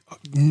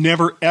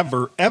never,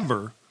 ever,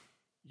 ever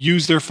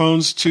use their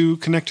phones to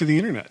connect to the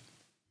internet.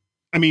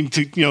 I mean,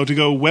 to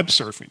go web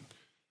surfing.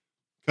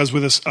 Because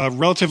with a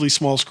relatively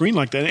small screen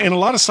like that, and a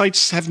lot of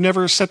sites have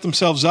never set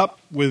themselves up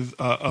with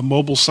a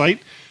mobile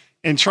site,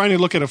 and trying to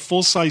look at a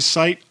full-size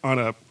site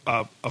on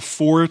a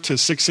 4 to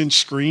 6 inch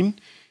screen,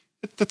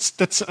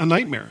 that's a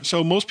nightmare.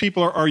 So most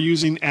people are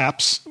using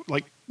apps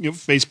like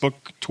Facebook,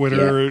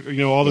 Twitter,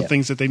 all the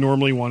things that they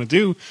normally want to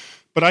do.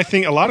 But I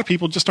think a lot of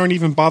people just aren't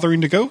even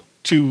bothering to go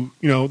to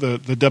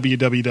the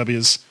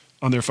wwws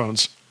on their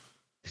phones.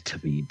 The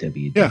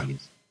wwws. Yeah.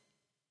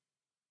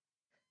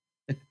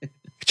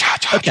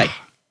 Okay.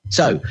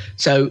 So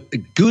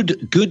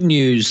good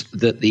news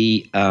that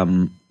the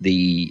iPhone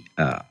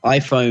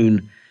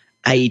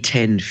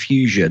A10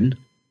 Fusion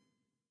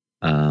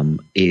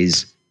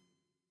is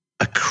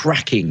a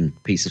cracking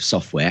piece of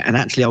software, and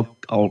actually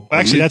I'll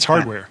that's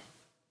hardware.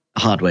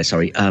 Hardware,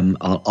 sorry.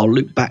 I'll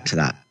loop back to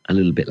that a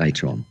little bit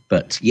later on.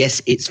 But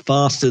yes, it's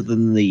faster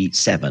than the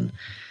 7.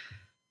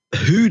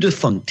 Who'd have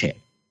funked it?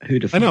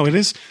 I know it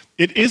is.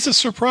 It is a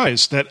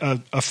surprise that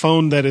a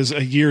phone that is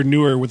a year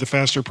newer with a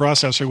faster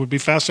processor would be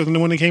faster than the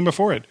one that came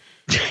before it.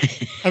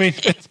 I mean,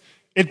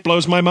 It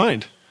blows my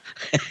mind.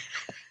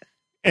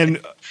 And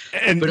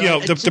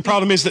the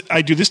problem is that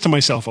I do this to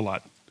myself a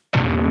lot.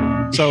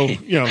 So,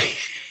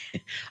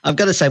 I've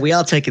got to say, we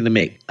are taking the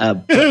mick.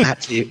 But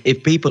actually,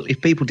 if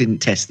people didn't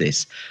test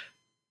this,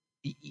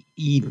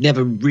 you'd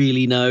never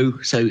really know.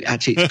 So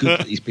actually, it's good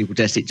that these people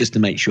test it just to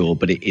make sure.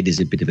 But it is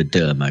a bit of a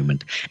duh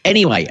moment.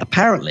 Anyway,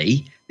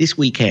 apparently this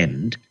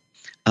weekend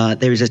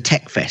there is a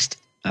Tech Fest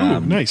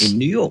nice. in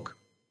New York.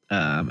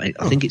 I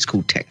think it's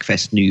called Tech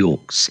Fest New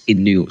York's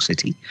in New York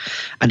City,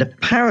 and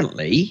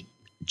apparently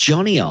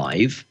Johnny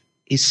Ive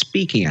is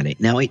speaking at it.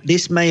 Now,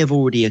 this may have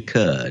already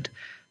occurred.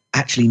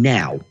 Actually,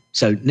 now.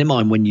 So never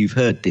mind when you've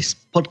heard this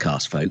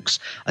podcast, folks.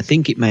 I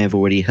think it may have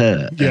already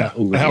heard. Yeah,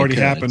 already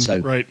happened. So,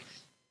 right.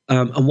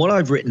 And what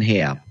I've written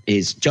here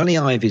is Johnny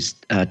Ive is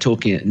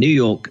talking at New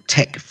York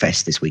Tech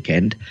Fest this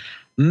weekend.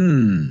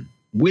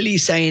 Will he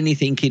say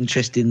anything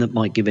interesting that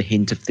might give a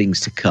hint of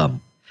things to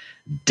come?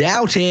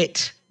 Doubt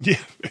it. Yeah,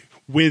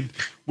 with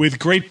a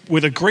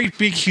great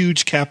big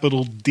huge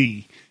capital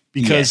D,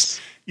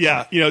 because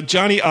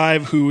Johnny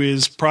Ive, who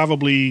is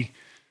probably,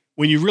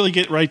 when you really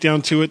get right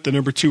down to it, the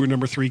number 2 or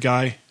number 3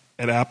 guy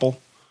at Apple.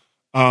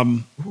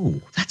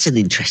 That's an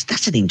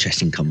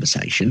interesting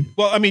conversation.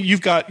 Well, I mean,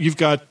 you've got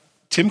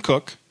Tim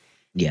Cook.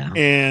 Yeah,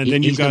 and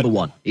then you've got number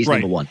 1. He's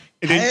number 1.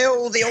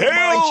 Hail the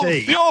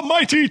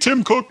almighty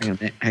Tim Cook.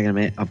 Hang on a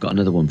minute. I've got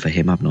another one for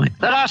him, haven't I?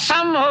 There are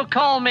some who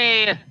call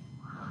me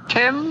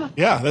Tim.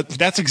 Yeah,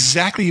 that's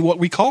exactly what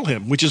we call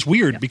him, which is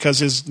weird because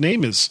his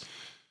name is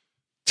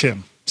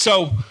Tim.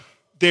 So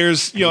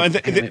there's,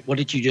 what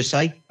did you just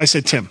say? I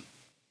said Tim.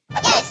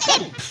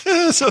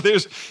 So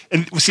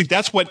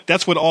that's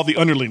what all the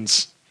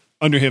underlings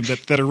under him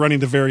that are running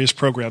the various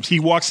programs. He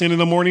walks in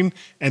the morning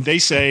and they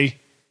say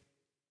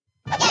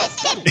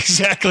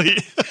exactly.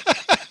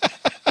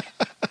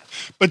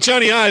 But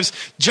Johnny Ives,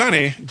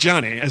 Johnny,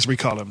 as we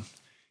call him,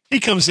 he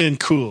comes in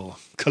cool,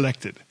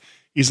 collected.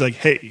 He's like,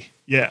 hey,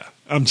 yeah,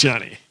 I'm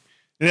Johnny.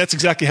 And that's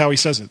exactly how he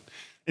says it.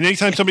 And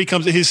anytime somebody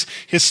comes, his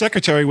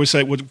secretary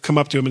would come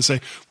up to him and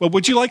say, well,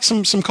 would you like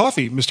some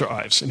coffee, Mr.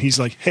 Ives? And he's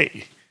like,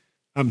 hey,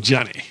 I'm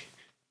Johnny.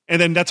 And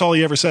then that's all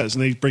he ever says.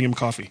 And they bring him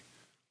coffee.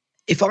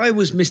 If I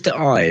was Mr.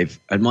 Ive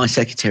and my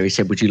secretary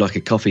said, would you like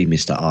a coffee,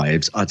 Mr.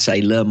 Ives? I'd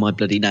say, learn my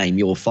bloody name.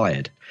 You're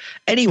fired.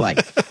 Anyway.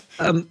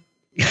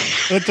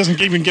 That doesn't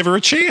even give her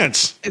a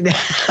chance.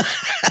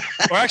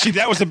 Or actually,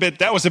 that was a bit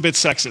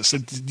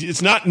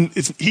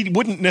sexist. He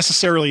wouldn't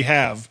necessarily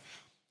have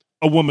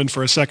a woman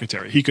for a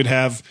secretary. He could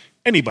have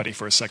anybody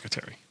for a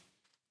secretary.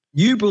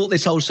 You brought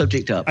this whole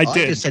subject up. I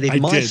did. Just said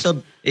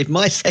if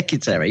my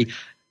secretary,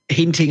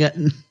 hinting at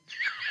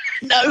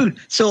no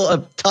sort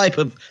of type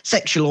of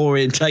sexual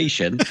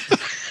orientation,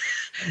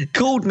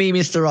 called me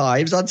Mr.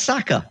 Ives, I'd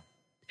sack her.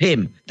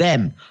 Him.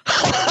 Them.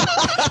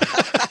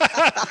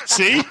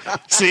 See?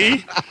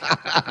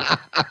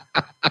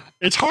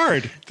 It's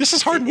hard. This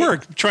is hard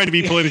work, trying to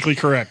be politically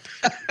correct.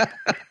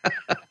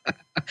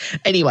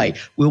 Anyway,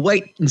 we'll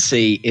wait and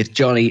see if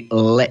Johnny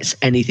lets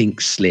anything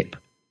slip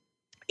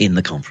in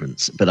the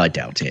conference, but I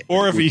doubt it.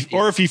 Or if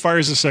he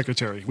fires the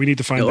secretary. We need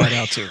to find that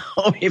out too.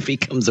 Or if he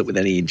comes up with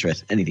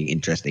anything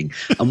interesting.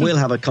 And we'll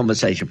have a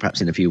conversation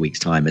perhaps in a few weeks'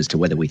 time as to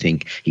whether we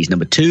think he's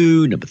number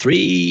 2, number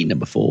 3,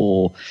 number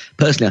 4.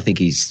 Personally, I think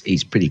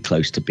he's pretty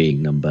close to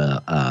being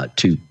number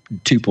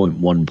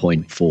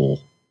 2.1.4,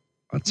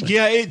 I'd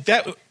say.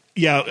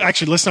 Yeah,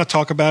 actually, let's not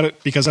talk about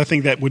it because I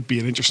think that would be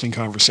an interesting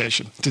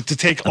conversation. To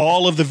take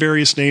all of the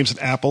various names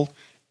at Apple.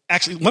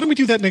 Actually, why don't we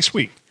do that next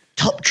week?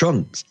 Top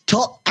trumps.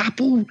 Top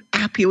Apple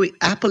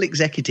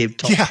executive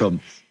top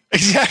trumps.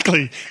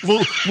 Exactly.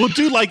 We'll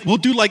do like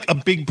a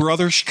Big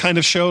Brother kind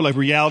of show, like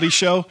reality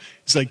show.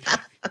 It's like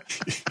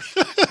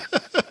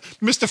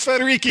Mr.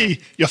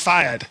 Federici, you're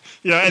fired.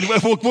 Yeah, and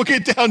we'll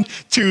get down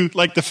to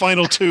like the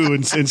final 2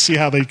 and see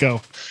how they go.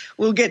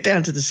 We'll get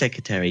down to the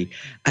secretary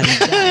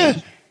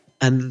and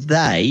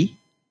they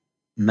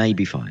may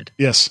be fired.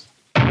 Yes.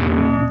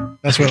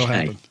 That's what'll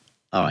happen.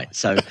 All right.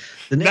 So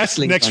the next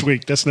next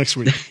week. That's next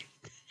week.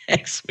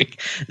 Next week.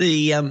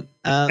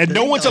 And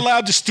no one's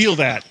allowed to steal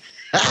that.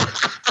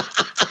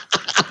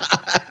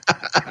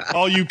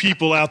 All you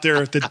people out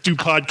there that do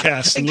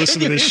podcasts and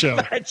listen to this show.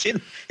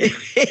 Imagine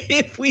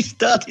if we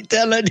started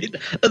downloading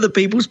other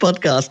people's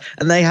podcasts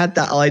and they had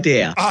that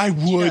idea. I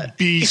would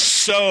be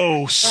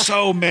so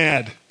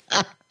mad.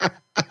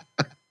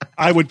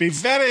 I would be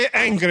very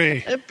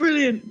angry.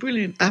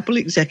 Brilliant. Apple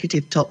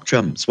executive top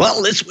trumps.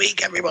 Well, this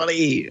week,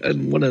 everybody,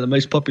 and one of the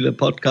most popular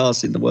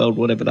podcasts in the world,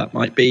 whatever that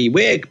might be,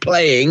 we're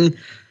playing,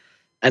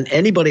 and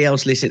anybody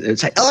else listening would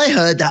say, I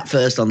heard that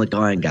first on the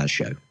Guy and Gaz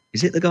show.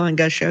 Is it the Guy and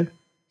Gaz show?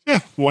 Yeah,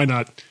 why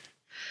not?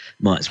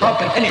 Might as well.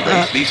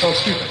 Anyway, be so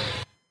stupid.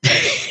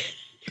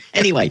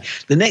 Anyway,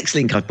 the next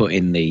link I put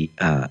in the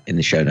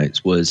show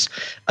notes was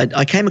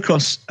I came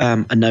across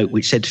a note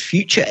which said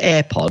future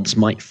AirPods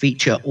might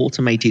feature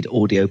automated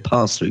audio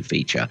pass-through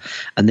feature,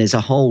 and there's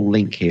a whole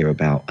link here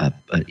about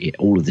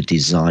all of the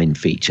design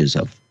features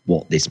of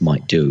what this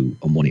might do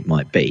and what it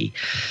might be.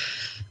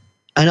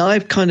 And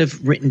I've kind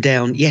of written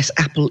down, yes,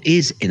 Apple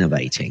is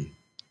innovating,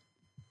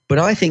 but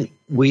I think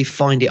we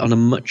find it on a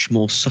much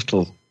more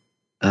subtle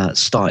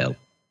style,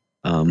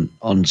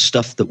 on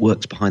stuff that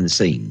works behind the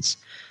scenes,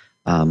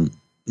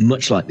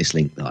 much like this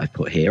link that I've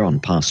put here on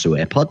pass-through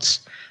AirPods,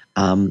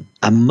 and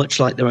much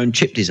like their own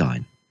chip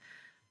design.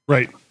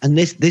 Right. And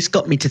this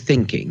got me to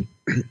thinking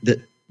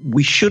that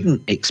we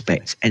shouldn't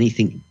expect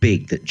anything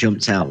big that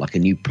jumps out like a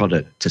new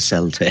product to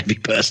sell to every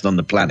person on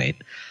the planet.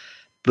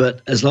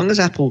 But as long as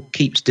Apple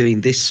keeps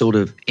doing this sort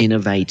of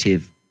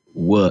innovative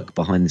work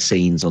behind the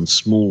scenes on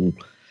small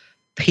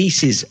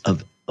pieces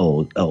of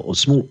or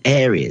small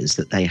areas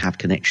that they have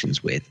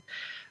connections with,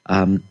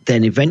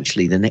 then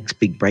eventually the next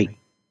big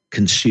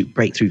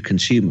breakthrough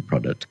consumer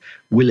product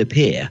will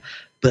appear.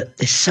 But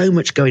there's so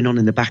much going on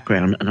in the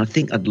background, and I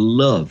think I'd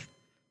love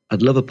a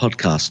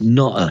podcast,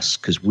 not us,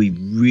 because we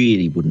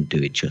really wouldn't do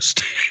it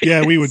justice.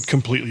 Yeah, we would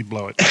completely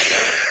blow it.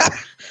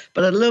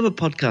 But I'd love a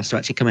podcast to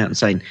actually come out and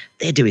saying,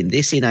 they're doing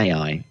this in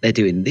AI, they're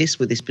doing this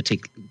with this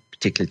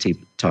particular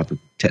type of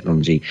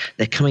technology,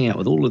 they're coming out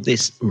with all of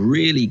this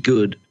really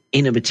good,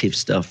 innovative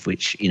stuff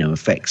which, you know,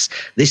 affects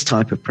this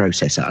type of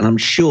processor. And I'm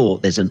sure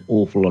there's an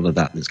awful lot of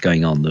that that's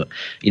going on that,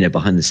 you know,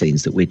 behind the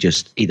scenes that we're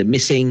just either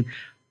missing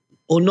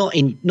or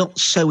not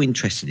so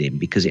interested in,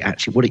 because it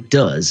actually, what it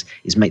does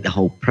is make the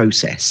whole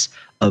process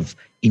of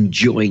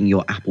enjoying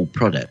your Apple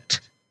product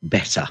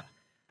better.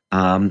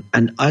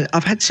 And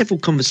I've had several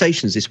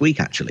conversations this week,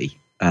 actually,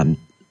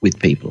 with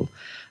people,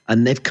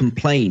 and they've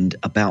complained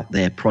about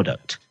their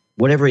product,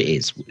 whatever it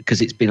is, because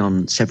it's been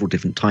on several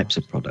different types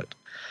of product.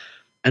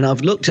 And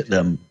I've looked at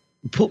them,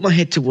 put my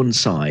head to one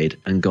side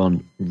and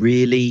gone,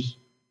 really?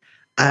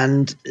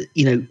 And,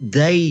 you know,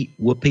 they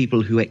were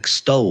people who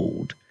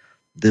extolled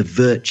the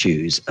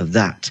virtues of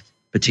that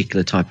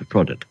particular type of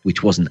product,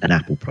 which wasn't an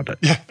Apple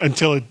product. Yeah,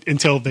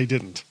 until they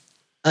didn't.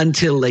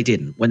 Until they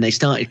didn't, when they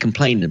started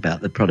complaining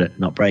about the product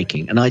not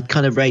breaking. And I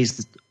kind of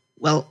raised,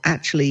 well,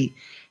 actually,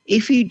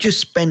 if you just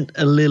spent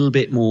a little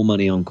bit more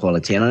money on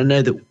quality, and I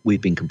know that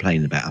we've been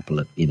complaining about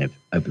Apple, you know,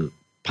 over the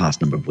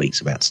past number of weeks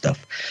about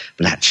stuff,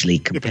 but actually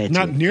compared to...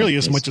 Not nearly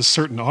as much as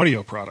certain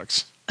audio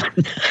products.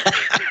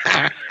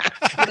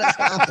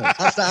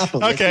 That's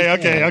Apple. Okay.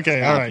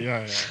 All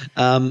right.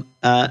 And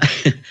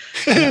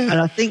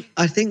I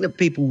think that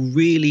people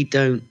really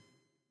don't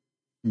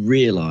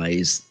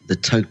realize the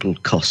total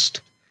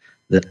cost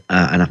that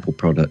an Apple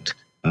product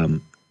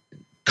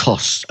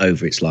costs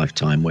over its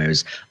lifetime,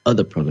 whereas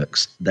other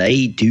products,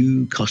 they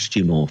do cost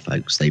you more,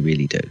 folks. They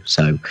really do.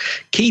 So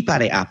keep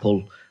at it,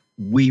 Apple.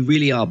 We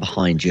really are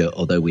behind you,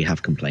 although we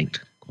have complained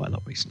quite a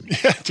lot recently.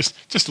 Yeah,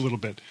 just a little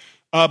bit.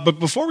 But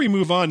before we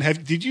move on,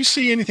 did you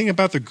see anything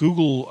about the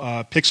Google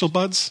Pixel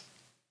Buds?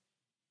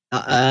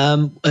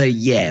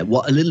 Yeah,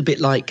 what a little bit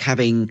like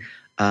having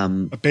a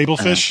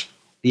Babelfish.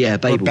 Yeah,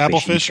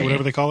 Babelfish, or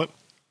whatever they call it.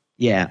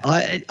 Yeah,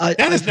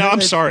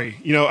 I'm sorry.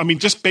 You know, I mean,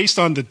 just based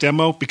on the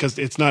demo, because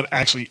it's not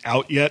actually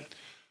out yet.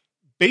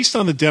 Based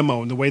on the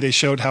demo and the way they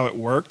showed how it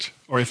worked,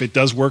 or if it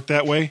does work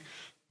that way,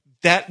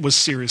 that was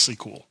seriously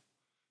cool.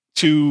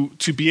 To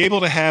be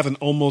able to have an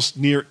almost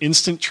near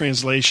instant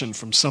translation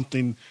from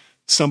something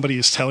somebody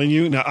is telling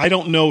you. Now, I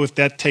don't know if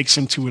that takes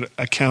into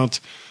account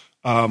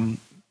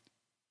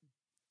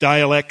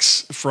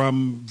dialects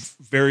from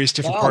various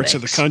different parts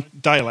of the country.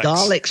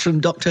 Daleks from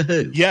Doctor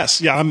Who.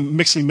 Yes. Yeah, I'm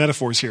mixing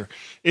metaphors here.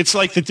 It's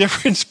like the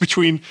difference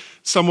between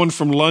someone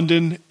from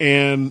London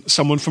and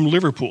someone from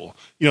Liverpool.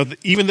 You know,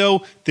 even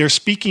though they're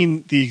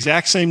speaking the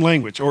exact same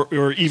language,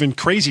 or even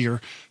crazier,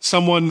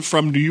 someone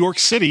from New York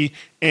City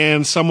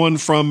and someone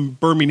from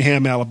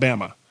Birmingham,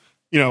 Alabama.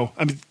 You know,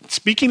 I mean,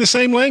 speaking the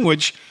same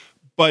language,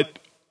 but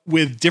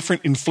with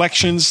different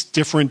inflections,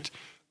 different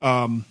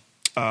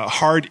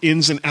hard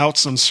ins and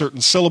outs on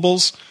certain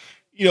syllables.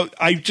 You know,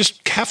 I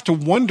just have to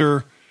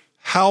wonder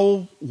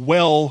how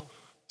well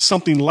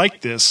something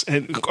like this,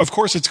 and of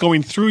course it's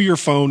going through your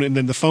phone, and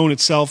then the phone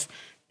itself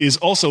is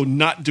also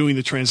not doing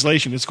the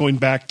translation. It's going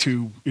back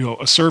to, you know,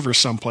 a server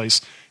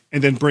someplace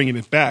and then bringing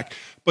it back.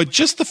 But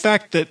just the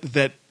fact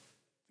that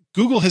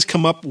Google has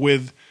come up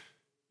with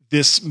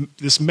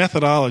this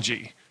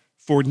methodology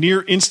for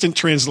near instant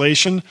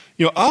translation,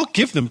 you know, I'll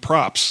give them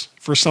props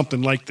for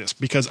something like this,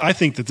 because I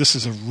think that this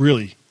is a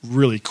really,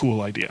 really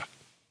cool idea.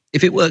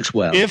 If it works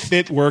well. If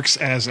it works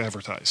as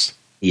advertised.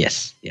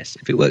 Yes.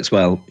 If it works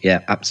well,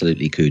 yeah,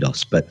 absolutely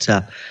kudos. But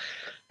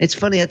it's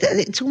funny.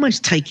 It's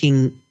almost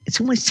taking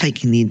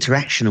the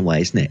interaction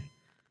away, isn't it?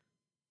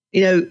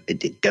 You know,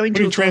 going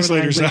to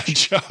translators out of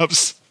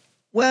jobs.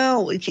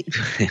 Well,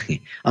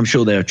 I'm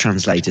sure there are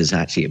translators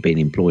actually being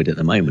employed at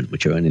the moment,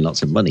 which are earning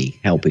lots of money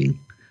helping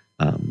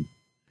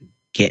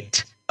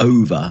get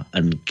over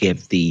and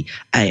give the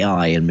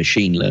AI and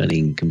machine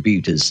learning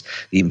computers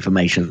the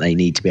information that they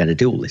need to be able to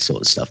do all this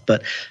sort of stuff.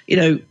 But, you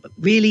know,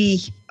 really,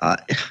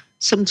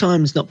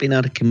 sometimes not being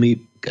able to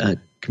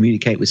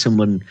communicate with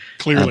someone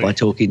by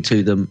talking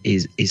to them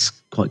is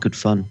quite good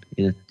fun.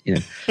 You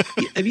know,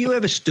 have you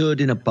ever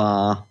stood in a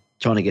bar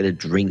trying to get a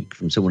drink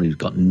from someone who's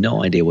got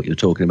no idea what you're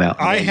talking about?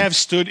 I have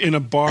stood in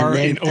a bar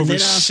in over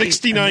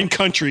 69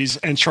 countries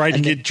and tried to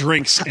get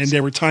drinks, and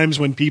there were times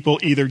when people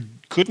either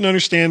couldn't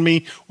understand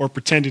me or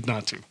pretended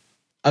not to.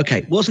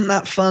 Okay, wasn't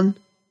that fun?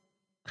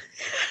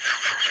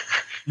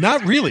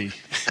 Not really.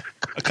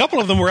 A couple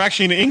of them were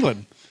actually in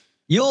England.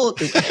 You're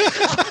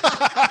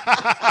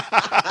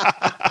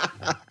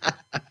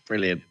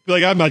brilliant.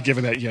 Like, I'm not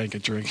giving that yank a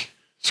drink.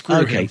 Screw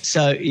Okay, him.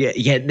 so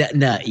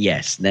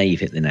yes, now you've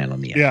hit the nail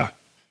on the head. Yeah.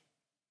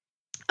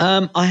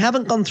 I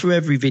haven't gone through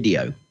every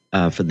video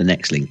for the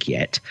next link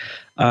yet,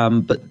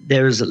 but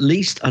there is at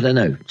least I don't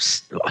know,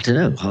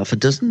 half a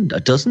dozen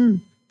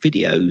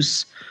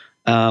videos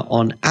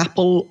on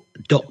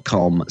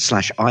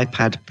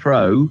apple.com/iPad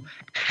Pro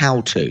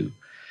how to.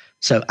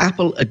 So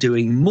Apple are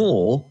doing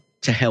more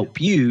to help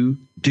you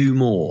do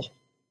more.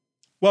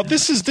 Well,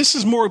 this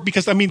is more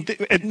because, I mean,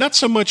 not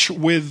so much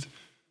with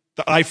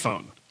the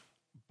iPhone,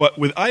 but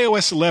with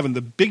iOS 11,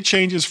 the big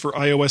changes for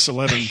iOS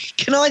 11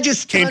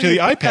 came to the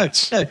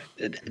iPads. No,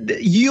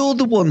 you're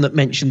the one that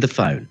mentioned the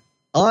phone.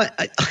 I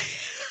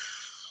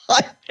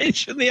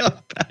mentioned the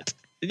iPad.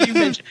 You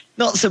mentioned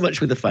not so much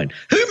with the phone.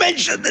 Who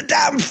mentioned the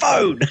damn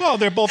phone? Well,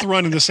 they're both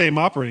running the same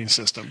operating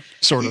system,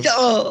 sort of.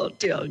 Oh,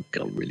 dear, I'm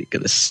really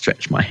going to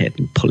stretch my head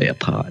and pull it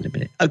apart in a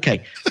minute.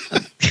 Okay.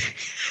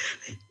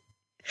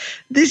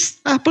 This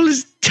Apple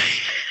is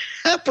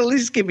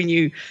giving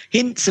you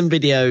hints and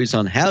videos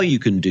on how you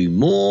can do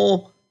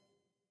more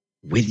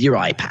with your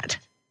iPad.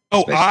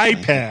 Oh,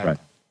 Especially iPad. Pro.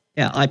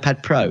 Yeah,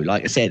 iPad Pro.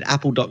 Like I said,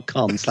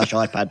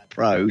 apple.com/iPad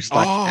Pro /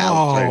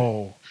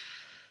 Oh.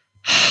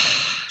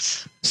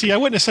 See, I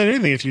wouldn't have said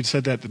anything if you'd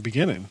said that at the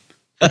beginning.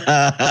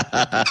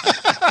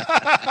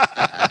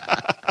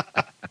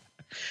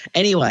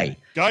 Anyway.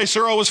 Guy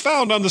Serra was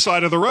found on the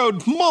side of the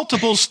road,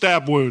 multiple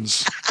stab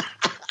wounds.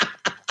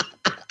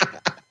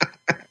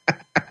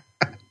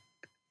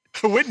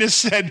 A witness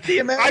said,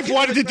 I've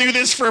wanted to do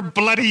this for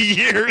bloody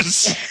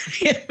years.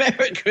 The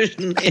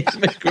American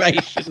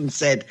immigration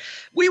said,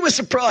 we were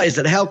surprised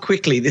at how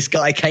quickly this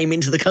guy came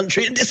into the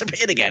country and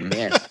disappeared again.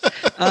 Yes.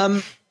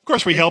 Of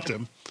course, we helped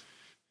him.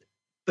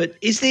 But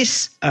is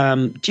this,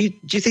 do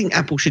you think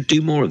Apple should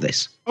do more of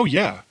this? Oh,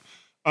 yeah.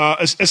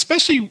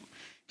 Especially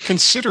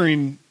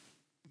considering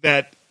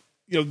that,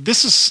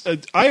 this is,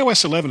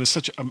 iOS 11 is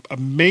such a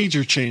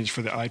major change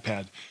for the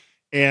iPad.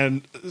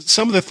 And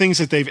some of the things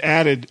that they've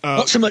added.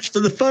 Not so much for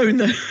the phone,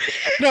 though.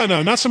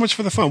 No, not so much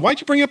for the phone. Why'd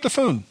you bring up the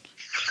phone?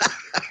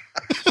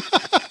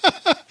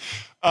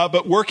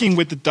 But working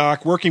with the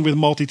dock, working with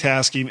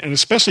multitasking, and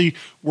especially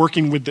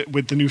working with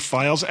the new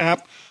Files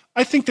app,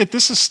 I think that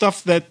this is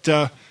stuff that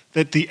the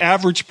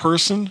average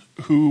person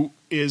who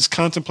is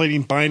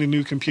contemplating buying a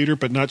new computer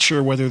but not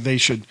sure whether they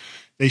should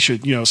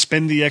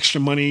spend the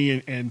extra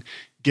money and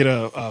get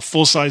a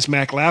full-size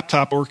Mac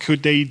laptop, or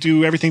could they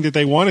do everything that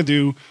they want to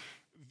do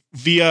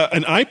via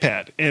an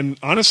iPad. And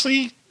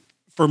honestly,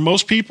 for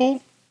most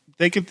people,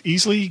 they could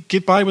easily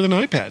get by with an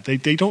iPad.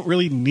 They don't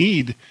really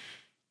need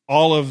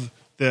all of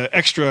the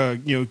extra,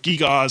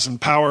 gigas and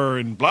power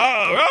and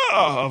blah,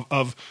 blah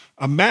of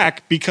a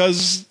Mac,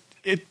 because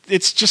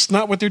it's just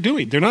not what they're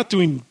doing. They're not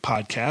doing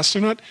podcasts.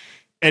 They're not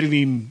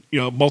editing,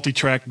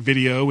 multi-track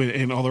video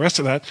and all the rest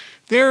of that.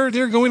 They're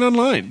going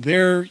online.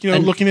 They're,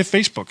 looking at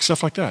Facebook,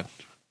 stuff like that.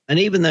 And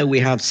even though we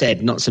have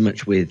said not so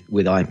much with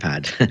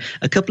iPad,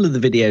 a couple of the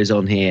videos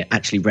on here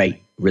actually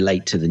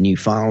relate to the new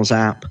Files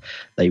app.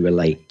 They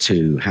relate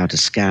to how to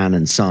scan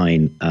and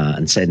sign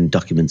and send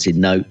documents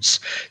in Notes.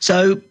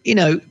 So,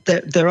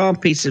 there are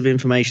pieces of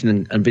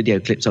information and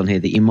video clips on here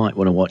that you might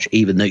want to watch,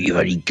 even though you've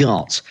only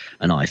got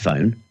an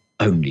iPhone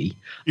only,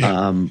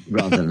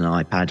 rather than an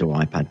iPad or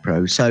iPad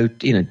Pro. So,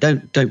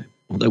 don't.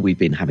 Although we've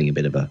been having a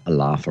bit of a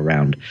laugh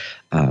around,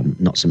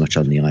 not so much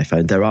on the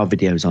iPhone, there are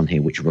videos on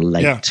here which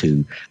relate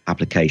to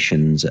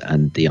applications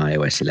and the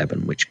iOS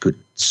 11, which could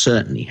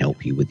certainly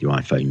help you with your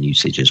iPhone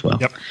usage as well.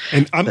 Yep.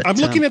 And I'm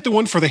looking at the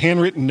one for the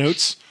handwritten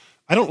notes.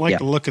 I don't like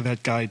the look of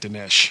that guy,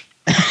 Dinesh.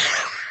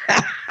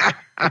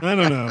 I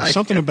don't know.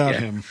 Something about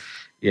him.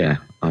 Yeah,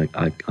 I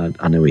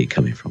know where you're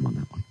coming from on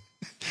that one.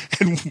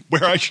 And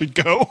where I should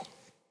go.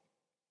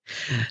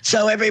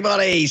 So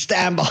everybody,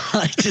 stand by,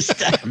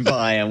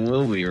 and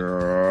we'll be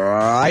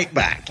right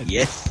back.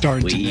 Yes,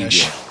 darn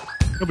Dinesh.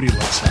 Nobody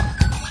likes him.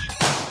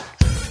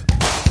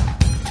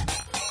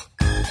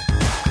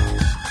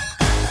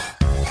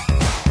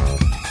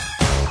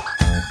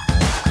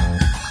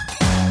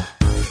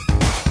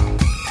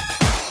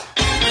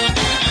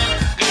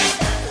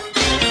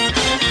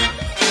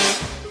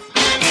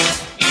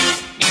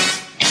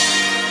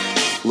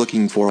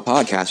 Looking for a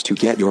podcast to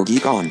get your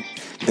geek on?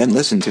 Then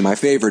listen to my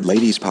favorite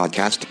ladies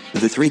podcast,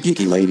 The Three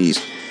Geeky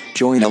Ladies.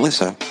 Join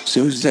Alyssa,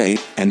 Suze,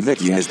 and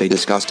Vicky as they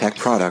discuss tech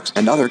products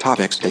and other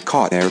topics that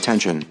caught their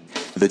attention.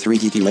 The Three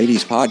Geeky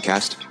Ladies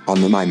podcast on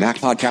the My Mac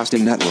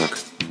Podcasting Network.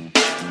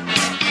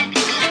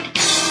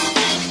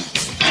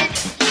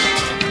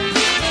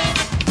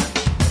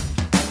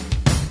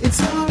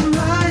 It's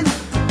alright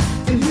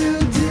if you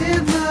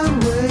did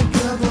not wake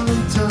up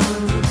on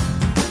time.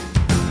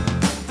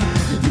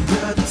 You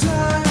got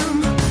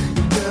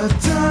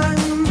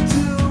time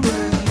to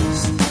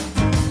waste.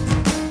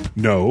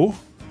 No,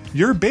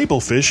 your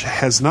Babelfish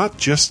has not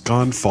just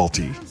gone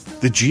faulty.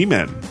 The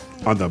G-Men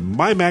on the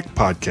My Mac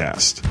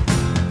Podcast.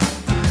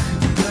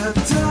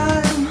 got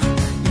time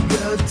to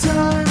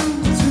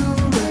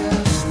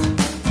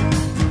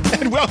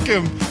rest. And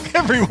welcome,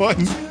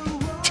 everyone,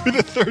 to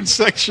the third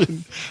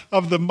section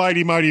of the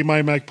Mighty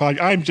MyMac Pod.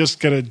 I'm just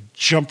going to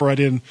jump right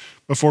in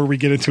before we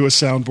get into a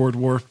soundboard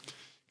war.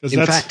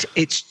 In fact,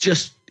 it's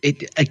just,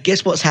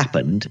 guess what's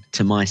happened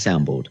to my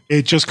soundboard?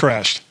 It just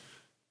crashed.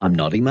 I'm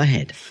nodding my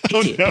head.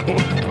 Oh, no.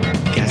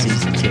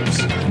 Gaz's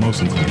tips.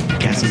 Mostly.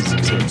 Gaz's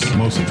tips.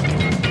 Mostly.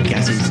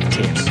 Gaz's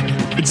tips.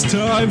 It's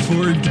time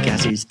for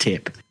Gaz's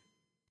tip.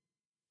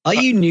 Are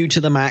you new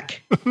to the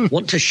Mac?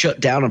 Want to shut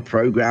down a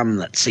program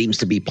that seems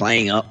to be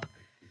playing up?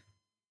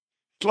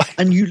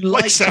 And you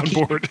like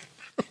soundboard.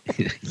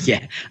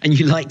 Yeah, and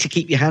you like to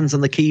keep your hands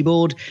on the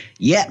keyboard?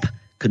 Yep.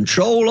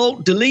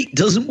 Control-Alt-Delete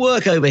doesn't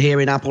work over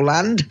here in Apple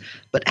land.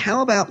 But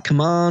how about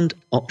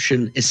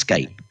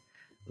Command-Option-Escape?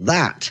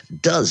 That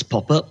does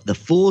pop up the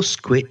Force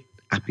Quit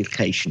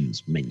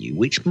Applications menu,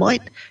 which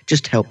might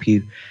just help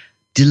you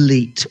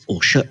delete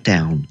or shut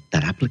down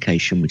that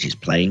application which is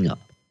playing up.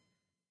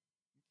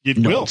 It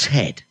will. Nod's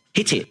head.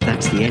 Hit it.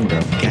 That's the end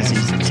of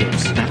Gaz's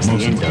tips. That's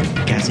the end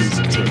of Gaz's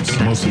tips.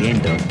 That's the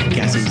end of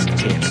Gaz's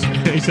tips.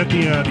 Is that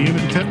the end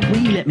of the tip? Will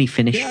you let me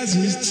finish?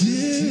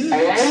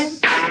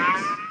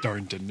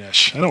 Darn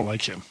Dinesh. I don't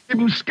like him.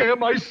 I'm scared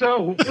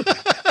myself.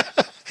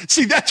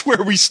 See, that's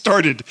where we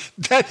started.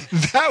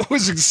 That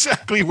was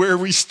exactly where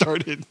we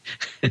started.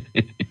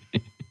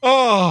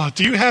 Oh,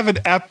 do you have an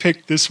app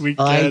pick this week,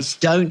 Gaz? I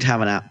don't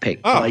have an app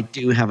pick, but I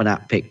do have an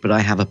app pick, but I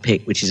have a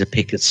pick which is a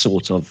pick that's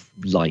sort of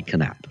like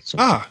an app.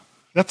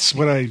 That's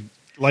what I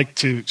like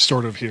to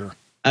sort of hear.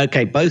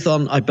 Okay,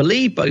 I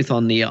believe both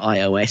on the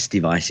iOS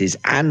devices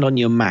and on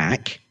your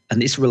Mac, and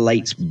this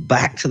relates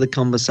back to the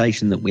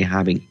conversation that we're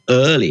having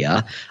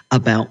earlier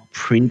about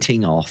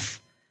printing off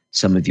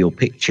some of your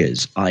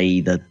pictures, i.e.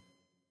 the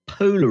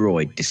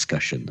Polaroid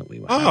discussion that we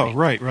were having. Oh,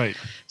 right.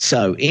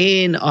 So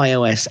in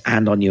iOS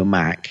and on your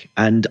Mac,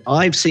 and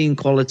I've seen the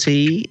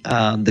quality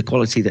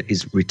that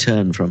is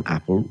returned from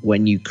Apple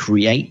when you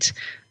create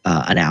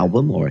an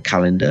album or a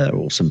calendar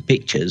or some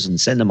pictures and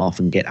send them off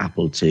and get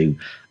Apple to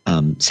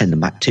send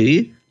them back to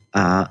you.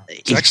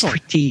 It's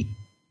excellent.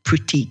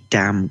 Pretty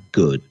damn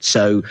good.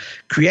 So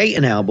create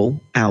an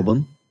album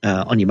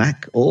on your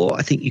Mac, or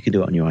I think you can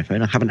do it on your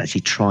iPhone. I haven't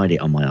actually tried it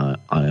on my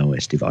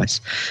iOS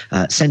device.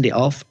 Send it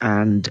off,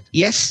 and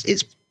yes,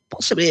 it's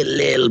possibly a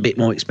little bit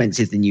more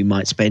expensive than you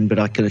might spend, but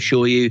I can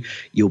assure you,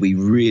 you'll be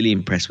really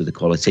impressed with the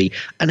quality.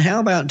 And how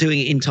about doing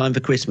it in time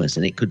for Christmas?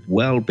 And it could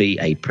well be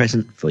a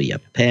present for your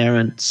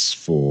parents,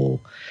 for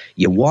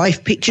your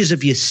wife, pictures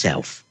of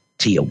yourself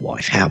to your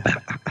wife. How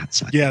about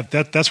that? Yeah,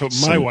 that's what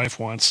my wife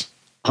wants.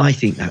 I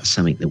think that's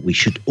something that we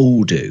should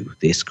all do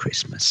this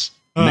Christmas.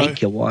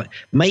 Make your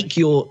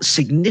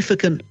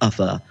significant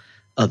other,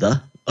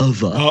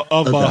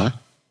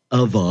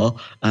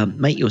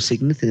 make your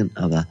significant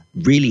other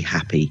really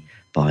happy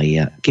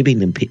by giving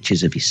them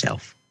pictures of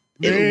yourself.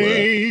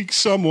 Make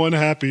someone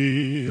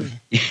happy.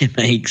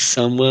 Make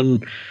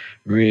someone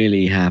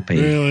really happy.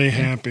 Really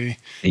happy.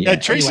 Yeah.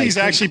 Tracy's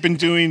actually been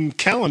doing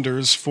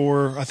calendars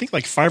for I think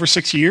like 5 or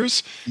 6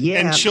 years. Yeah,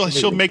 and absolutely.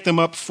 she'll make them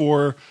up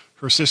for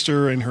her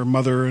sister and her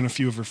mother and a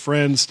few of her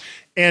friends.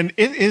 And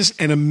it is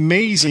an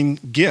amazing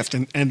gift.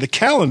 And the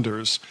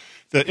calendars,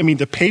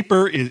 the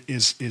paper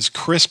is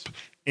crisp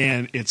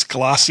and it's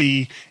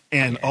glossy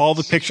and all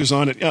the pictures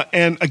on it.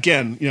 And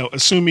again,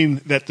 assuming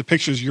that the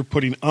pictures you're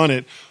putting on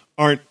it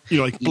aren't,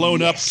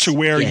 blown up to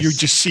where you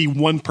just see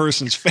one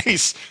person's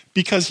face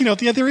because,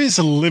 there is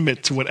a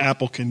limit to what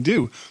Apple can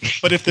do.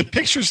 But if the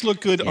pictures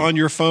look good on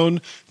your phone,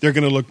 they're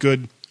going to look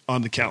good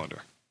on the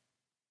calendar.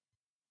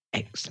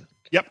 Excellent.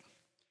 Yep.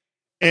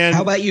 And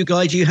how about you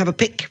guys? Do you have a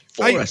pick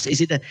for us?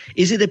 Is it a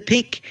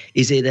pick?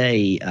 Is it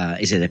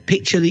a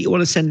picture that you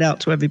want to send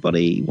out to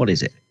everybody? What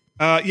is it?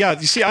 Yeah.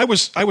 You see, I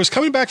was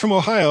coming back from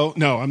Ohio.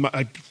 No,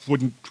 I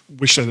wouldn't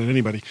wish that on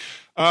anybody.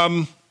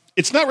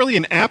 It's not really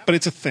an app, but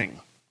it's a thing.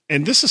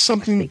 And this is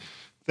something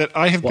that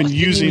I have been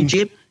using.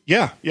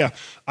 Yeah.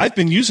 I've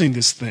been using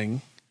this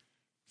thing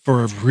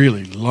for a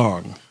really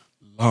long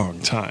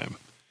time.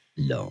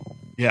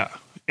 Yeah.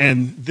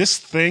 And this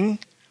thing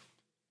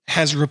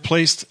has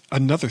replaced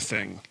another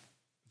thing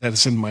that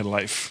is in my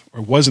life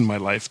or was in my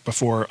life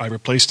before I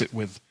replaced it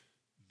with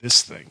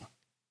this thing.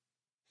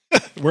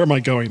 Where am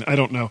I going? I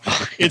don't know.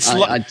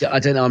 I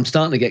don't know. I'm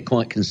starting to get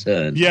quite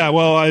concerned. Yeah,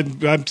 well, I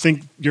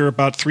think you're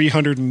about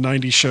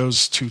 390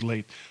 shows too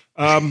late.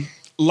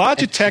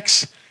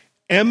 Logitech's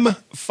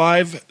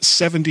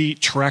M570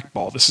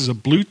 trackball. This is a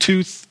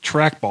Bluetooth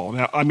trackball.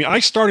 Now, I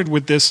started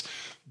with this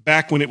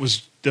back when it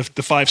was the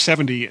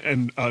 570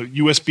 and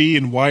USB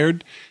and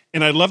wired,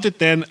 and I loved it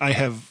then. I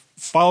have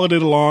followed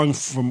it along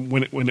from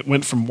when it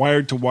went from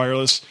wired to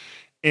wireless,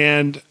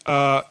 and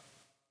the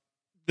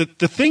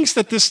things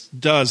that this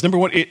does, number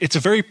one, it's a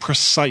very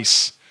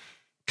precise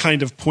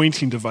kind of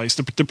pointing device.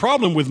 The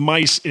problem with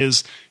mice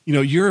is,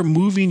 you're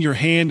moving your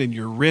hand and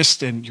your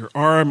wrist and your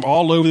arm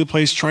all over the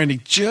place trying to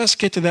just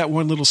get to that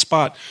one little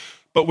spot.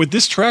 But with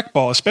this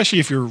trackball, especially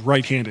if you're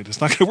right-handed,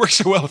 it's not going to work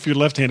so well if you're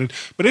left-handed.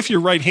 But if you're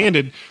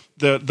right-handed,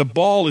 the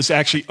ball is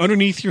actually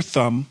underneath your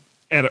thumb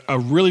at a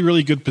really,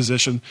 really good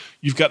position.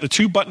 You've got the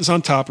two buttons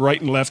on top, right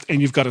and left,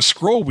 and you've got a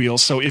scroll wheel.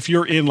 So if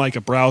you're in like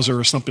a browser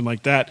or something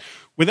like that,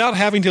 without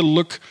having to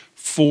look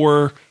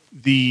for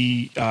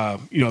the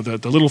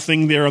the little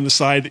thing there on the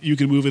side that you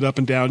can move it up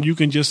and down, you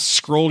can just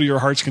scroll to your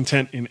heart's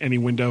content in any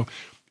window.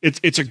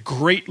 It's a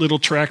great little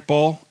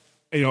trackball.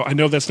 I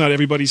know that's not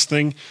everybody's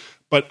thing,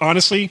 but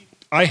honestly,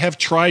 I have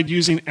tried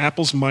using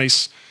Apple's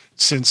mice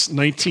since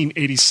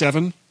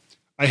 1987.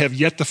 I have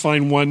yet to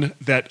find one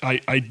that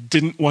I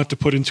didn't want to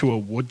put into a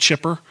wood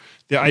chipper.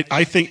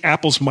 I think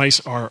Apple's mice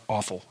are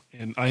awful,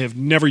 and I have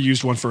never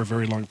used one for a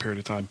very long period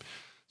of time.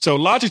 So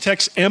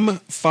Logitech's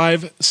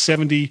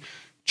M570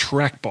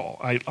 trackball.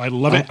 I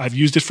love it. I've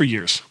used it for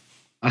years.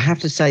 I have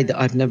to say that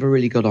I've never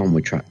really got on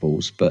with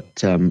trackballs,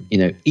 but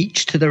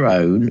each to their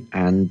own,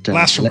 and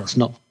let's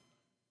not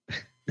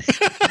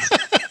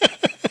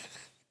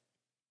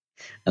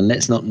and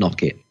let's not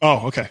knock it.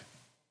 Oh, okay.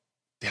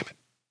 Damn it.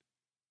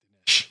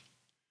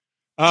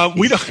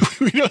 We don't.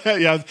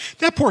 Yeah,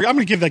 that poor. I'm going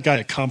to give that guy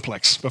a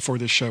complex before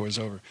this show is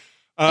over.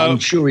 I'm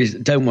sure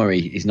don't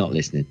worry, he's not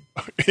listening.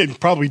 It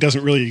probably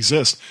doesn't really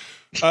exist.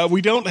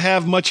 We don't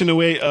have much in the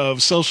way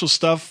of social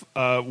stuff.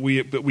 But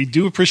we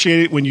do appreciate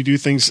it when you do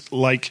things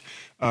like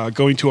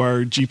going to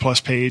our G Plus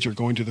page or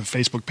going to the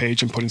Facebook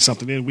page and putting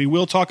something in. We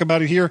will talk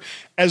about it here,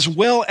 as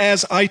well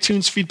as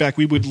iTunes feedback.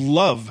 We would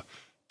love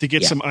to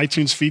get some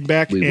iTunes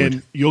feedback,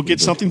 you'll get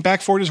something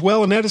back for it as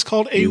well, and that is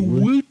called a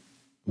Woot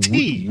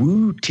T.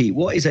 Wooty.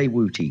 What is a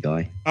Wooty,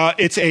 Guy?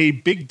 It's a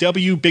big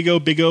W, big O,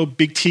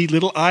 big T,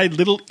 little I,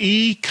 little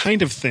E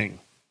kind of thing.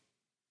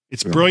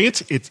 It's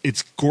brilliant.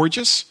 It's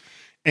gorgeous.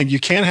 And you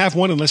can't have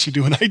one unless you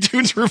do an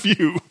iTunes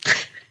review.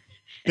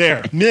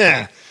 There.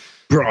 Nah.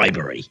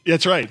 Bribery.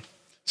 That's right.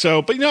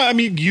 So, but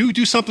you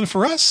do something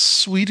for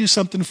us. We do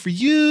something for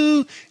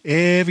you.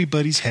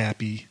 Everybody's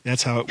happy.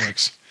 That's how it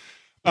works.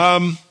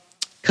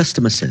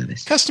 Customer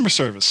service. Customer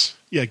service.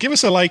 Yeah. Give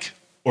us a like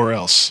or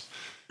else.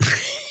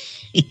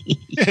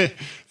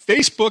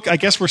 Facebook, I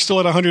guess we're still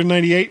at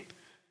 198.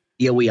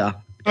 Yeah, we are.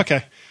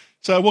 Okay.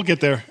 So we'll get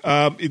there.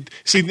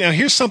 See, now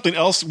here's something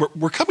else.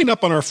 We're coming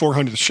up on our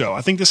 400th show.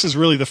 I think this is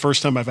really the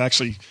first time I've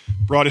actually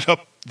brought it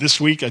up this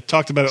week. I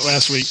talked about it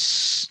last week.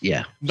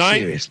 Yeah,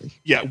 seriously.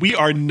 Yeah, we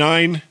are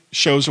 9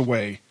 shows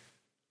away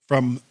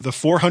from the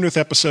 400th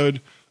episode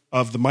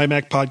of the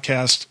MyMac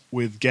podcast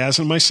with Gaz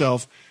and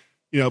myself.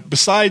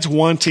 Besides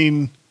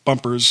wanting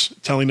bumpers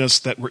telling us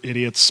that we're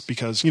idiots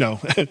because,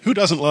 who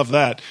doesn't love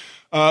that?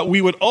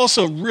 We would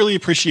also really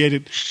appreciate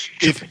it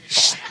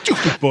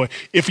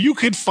if you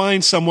could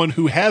find someone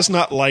who has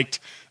not liked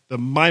the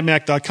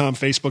mymac.com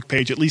Facebook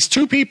page, at least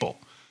 2 people,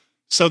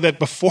 so that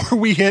before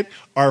we hit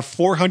our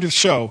 400th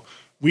show,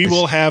 we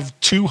will have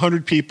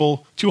 200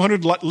 people,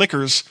 200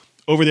 lickers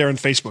over there on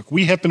Facebook.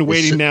 We have been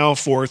waiting now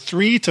for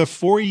 3 to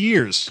 4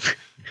 years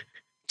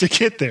to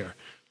get there.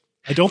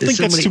 I don't think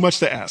that's too much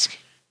to ask.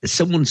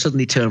 Someone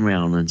suddenly turned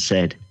around and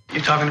said,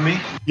 You talking to me?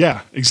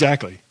 Yeah,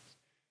 exactly.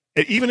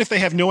 Even if they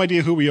have no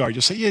idea who we are,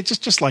 just say, yeah,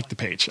 just like the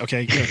page,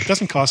 okay? It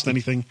doesn't cost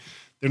anything.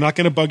 They're not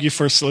going to bug you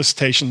for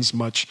solicitations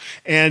much.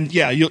 And,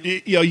 yeah,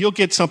 you'll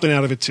get something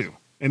out of it, too.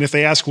 And if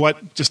they ask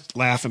what, just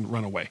laugh and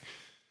run away.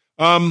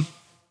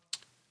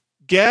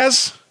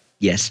 Gaz?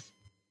 Yes?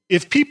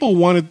 If people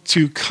wanted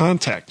to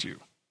contact you.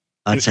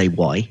 I'd say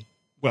why?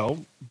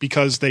 Well,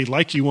 because they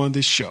like you on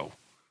this show.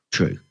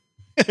 True.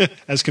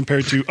 As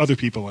compared to other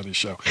people on his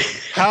show.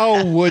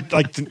 How would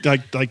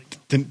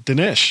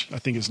Dinesh, I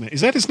think his name.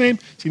 Is that his name?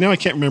 See, now I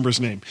can't remember his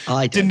name.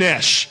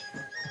 Dinesh.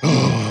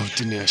 Oh,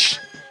 Dinesh.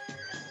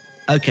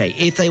 Okay,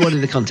 if they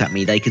wanted to contact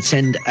me, they could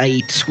send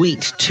a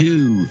tweet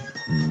to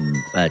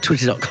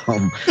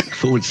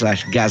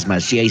twitter.com/Gazmaz,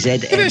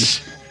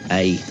 Gazm,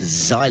 a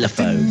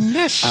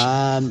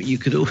xylophone. You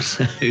could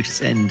also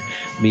send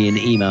me an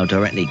email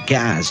directly,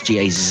 Gaz,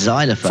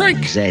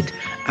 G-A-Xylophone, Z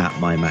at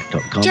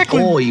mymac.com.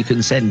 Jacqueline. Or you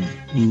can send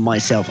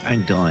myself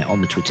and Guy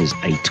on the Twitters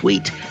a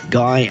tweet.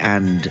 Guy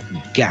and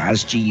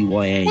Gaz,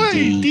 G-U-Y-A-D-G-A-Z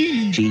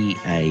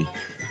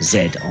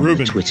on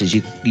Ruben. the Twitters.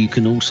 You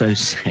can also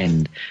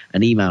send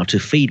an email to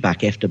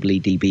feedback,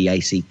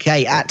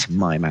 FWDBACK, at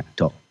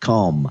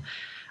mymac.com.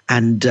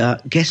 And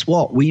guess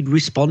what? We'd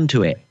respond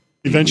to it.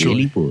 Eventually.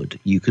 We really would.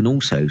 You can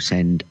also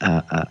send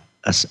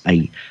us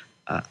a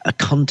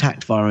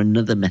contact via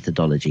another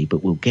methodology,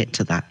 but we'll get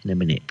to that in a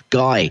minute.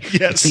 Guy,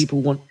 yes. if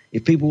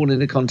people wanted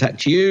to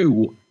contact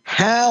you,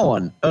 how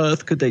on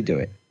earth could they do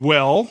it?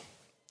 Well,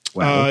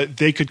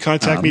 they could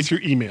contact me through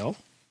email.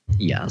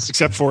 Yes.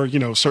 Except for,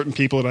 certain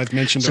people that I've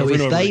mentioned so over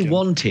and if over they again.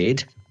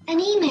 wanted... An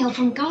email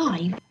from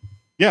Guy.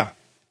 Yeah.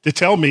 To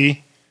tell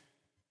me...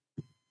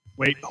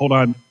 Wait, hold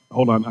on.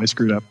 I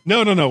screwed up.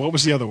 No. What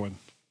was the other one?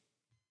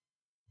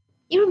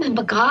 You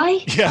remember Guy?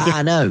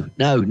 Yeah.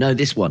 No,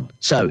 this one.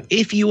 So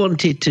if you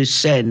wanted to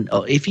send,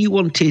 or if you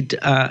wanted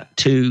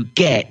to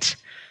get...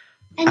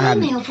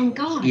 An email from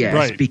Guy. Yes,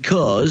 right.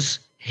 Because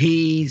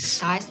he's...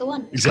 Guy's the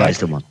one. Guy's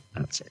the one.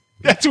 That's it.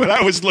 That's what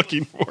I was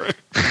looking for.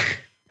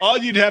 All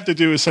you'd have to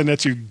do is send that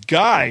to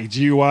Guy,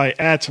 G-U-I,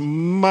 at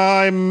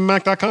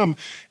mymac.com.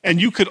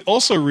 And you could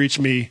also reach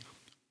me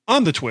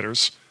on the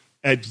Twitters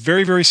at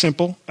very, very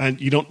simple. And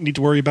you don't need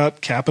to worry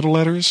about capital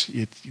letters.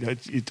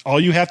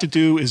 All you have to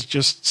do is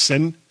just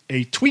send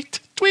a tweet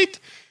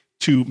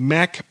to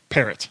Mac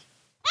Parrot.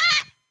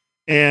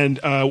 And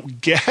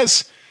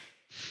Gaz,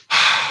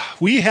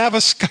 we have a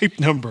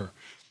Skype number.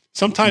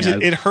 Sometimes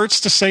it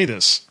hurts to say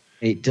this.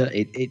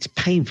 It's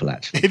painful,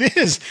 actually. It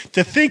is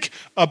to think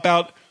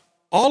about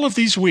all of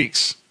these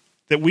weeks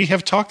that we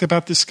have talked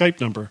about this Skype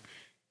number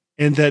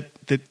and that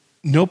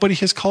nobody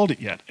has called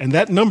it yet. And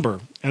that number,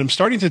 and I'm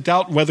starting to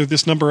doubt whether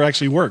this number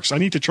actually works. I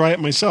need to try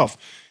it myself,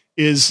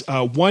 is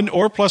 1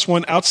 or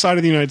 +1 outside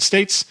of the United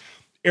States,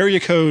 area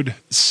code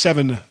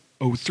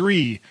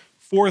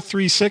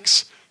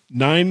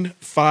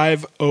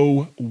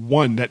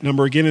 703-436-9501. That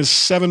number again is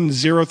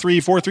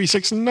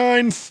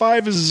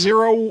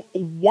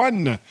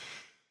 703-436-9501.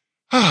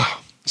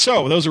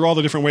 So those are all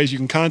the different ways you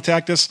can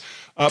contact us.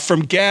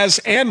 From Gaz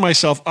and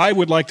myself, I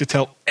would like to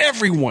tell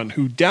everyone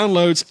who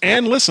downloads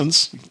and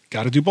listens,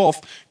 got to do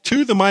both,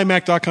 to the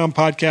mymac.com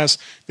podcast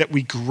that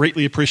we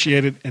greatly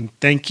appreciate it. And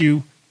thank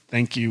you.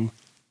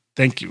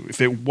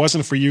 If it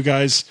wasn't for you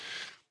guys,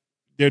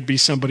 there'd be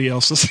somebody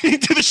else listening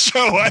to the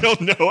show. I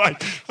don't know.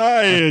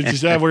 I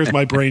just where's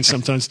my brain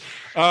sometimes.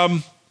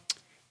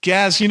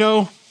 Gaz,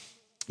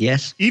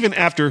 Yes? even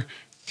after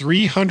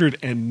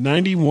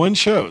 391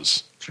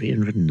 shows,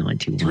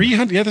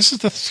 391. This is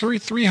the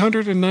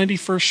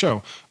 391st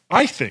show.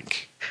 I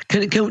think.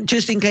 Can,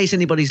 just in case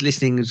anybody's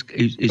listening who's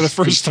For the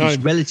first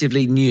time.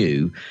 relatively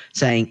new,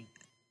 saying,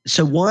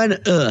 so why on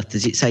earth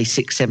does it say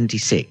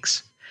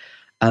 676?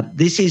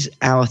 This is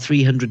our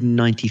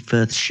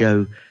 391st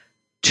show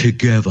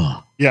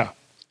together. Yeah.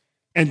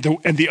 And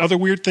the other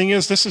weird thing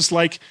is this is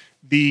like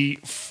the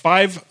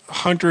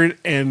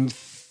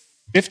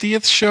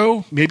 550th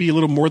show, maybe a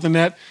little more than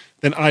that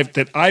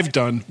I've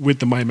done with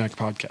the MyMac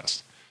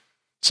podcast.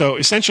 So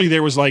essentially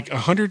there was like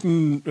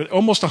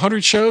almost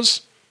 100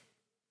 shows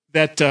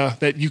that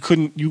you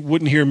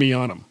wouldn't hear me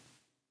on them.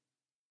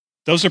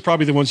 Those are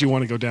probably the ones you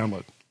want to go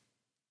download.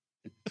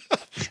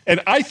 And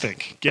I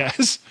think,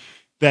 guys,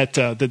 that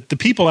the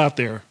people out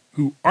there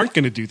who aren't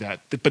going to do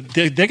that, but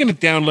they're going to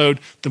download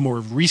the more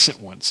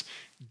recent ones.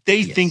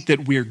 They think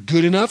that we're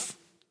good enough.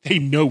 They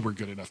know we're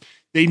good enough.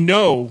 They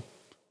know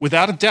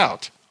without a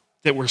doubt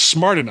that we're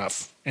smart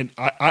enough, and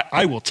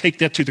I will take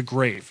that to the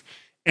grave.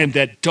 And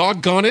that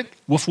doggone it,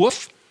 woof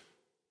woof,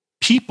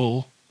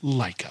 people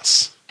like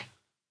us.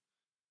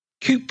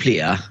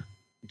 Kuplia,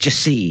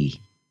 Jassi,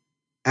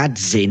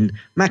 Adzin,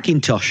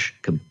 Macintosh,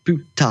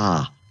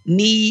 Computer,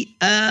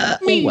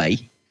 Alway,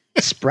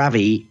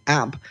 Spravi,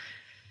 Ab,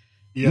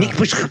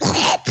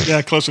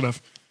 Yeah, close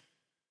enough.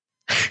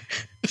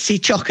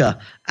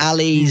 Sichoka,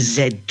 Ali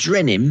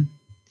Zedrenim,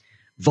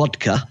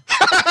 Vodka,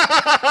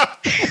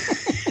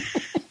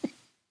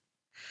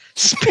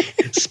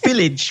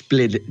 Spillage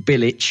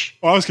Billich.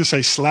 Oh, I was going to say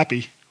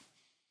Slappy.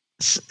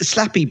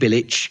 Slappy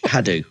Billich,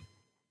 Hadu.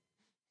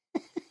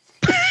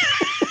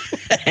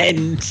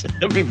 And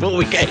before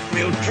we get in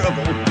real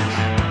trouble.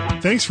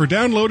 Thanks for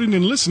downloading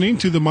and listening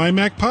to the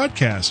MyMac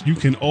Podcast. You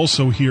can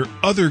also hear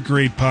other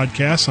great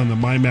podcasts on the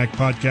MyMac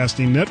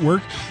Podcasting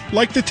Network,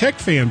 like the Tech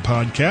Fan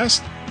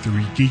Podcast,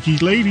 Three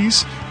Geeky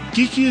Ladies,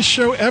 Geekiest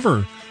Show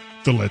Ever,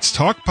 the Let's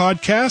Talk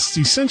Podcast,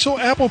 Essential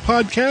Apple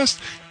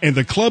Podcast, and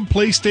the Club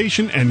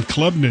PlayStation and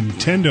Club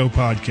Nintendo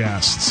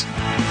Podcasts.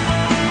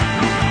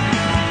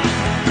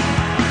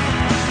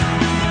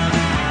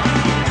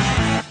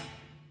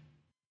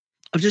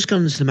 I've just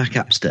gone to the Mac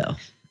App Store,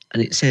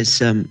 and it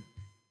says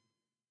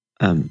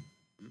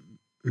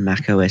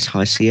Mac OS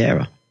High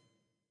Sierra.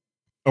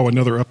 Oh,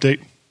 another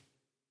update?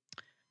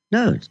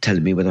 No, it's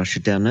telling me whether I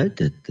should download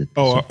the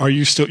Oh, are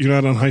you still? You're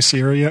not on High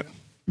Sierra yet?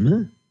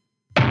 No.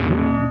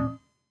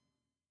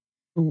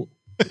 Well,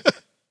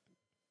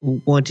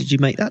 why did you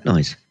make that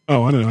noise?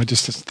 Oh, I don't know. I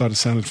just thought it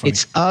sounded funny.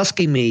 It's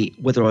asking me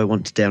whether I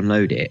want to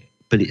download it,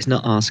 but it's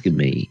not asking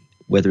me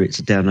whether it's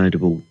a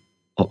downloadable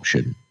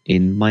option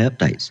in my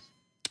updates.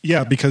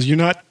 Yeah, because you're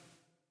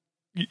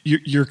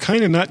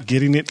kind of not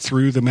getting it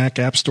through the Mac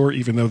App Store,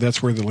 even though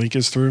that's where the link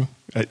is through.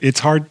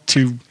 It's hard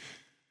to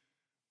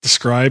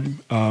describe.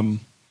 No,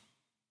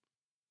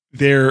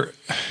 but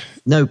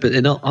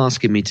they're not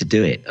asking me to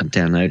do it and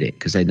download it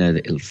because they know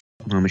that it'll f***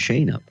 my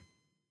machine up.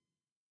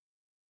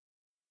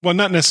 Well,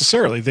 not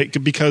necessarily,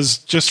 because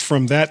just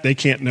from that they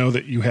can't know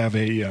that you have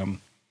a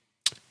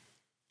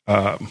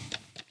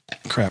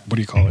crap. What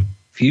do you call it?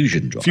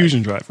 Fusion drive.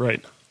 Fusion drive,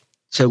 right?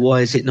 So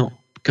why is it not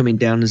coming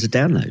down as a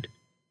download?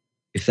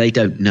 If they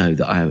don't know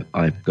that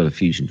I've got a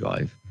Fusion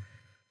drive,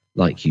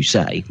 like you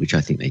say, which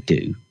I think they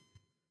do.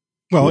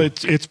 Well,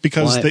 it's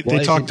because they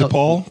talked to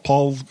Paul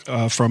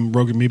from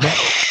Rogue Amoeba.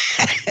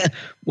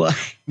 What?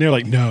 And they're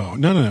like, no.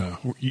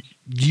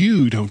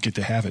 You don't get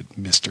to have it,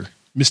 Mr.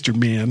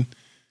 Man.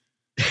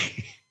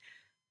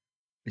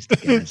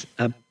 Mr. Gaz.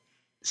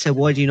 So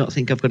why do you not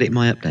think I've got it in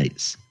my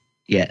updates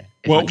yet?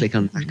 If I click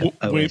on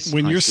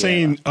when you're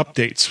saying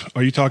updates,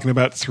 are you talking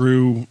about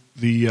through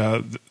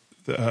the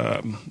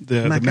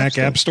Mac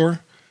App Store.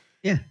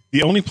 Yeah.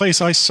 The only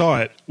place I saw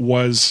it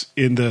was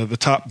in the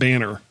top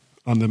banner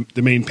on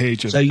the main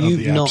page of, so of you've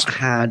the App not Store.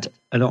 had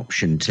an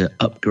option to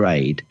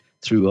upgrade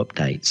through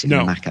updates in No.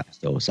 the Mac App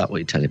Store. Is that what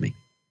you're telling me?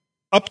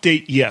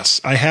 Update, yes.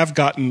 I have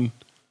gotten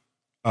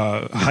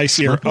High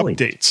Sierra my point.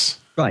 updates.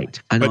 Right.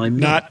 And But I'm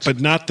but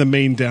not the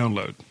main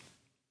download.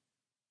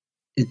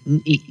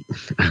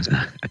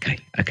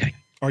 Okay.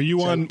 Are you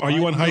So on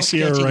I'm High not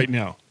Sierra getting- right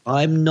now?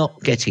 I'm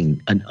not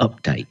getting an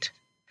update.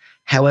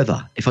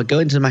 However, if I go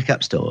into the Mac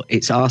App Store,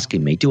 it's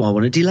asking me, do I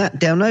want to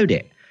download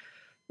it?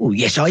 Well,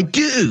 yes, I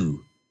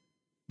do.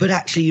 But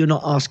actually, you're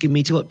not asking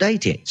me to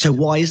update it. So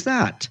why is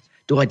that?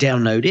 Do I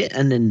download it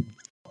and then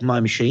f- my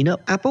machine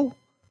up, Apple?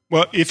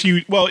 Well,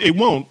 it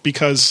won't,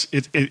 because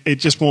it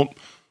just won't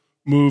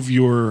move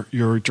your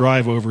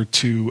drive over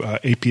to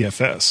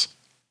APFS.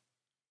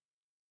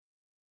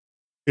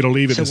 It'll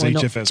leave it So as why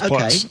not- HFS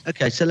Plus.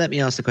 Okay, so let me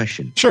ask the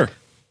question. Sure.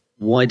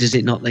 Why does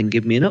it not then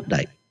give me an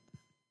update?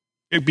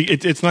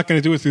 It's not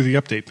going to do it through the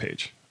update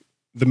page.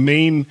 The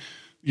main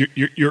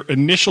your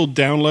initial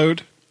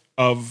download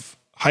of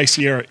High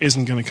Sierra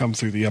isn't going to come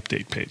through the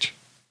update page.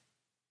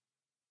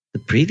 The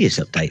previous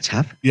updates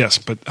have. Yes,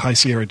 but High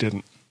Sierra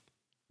didn't.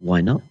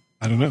 Why not?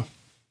 I don't know.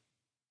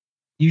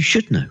 You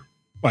should know.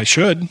 I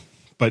should,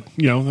 but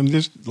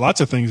there's lots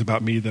of things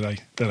about me that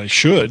I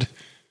should.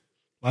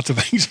 Lots of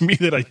things in me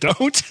that I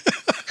don't.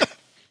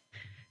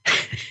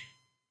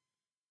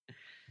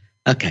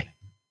 Okay.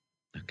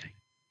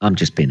 I'm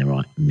just being a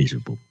right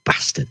miserable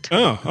bastard.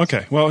 Oh,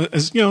 okay. Well,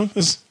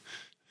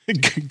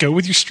 go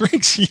with your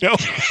strengths,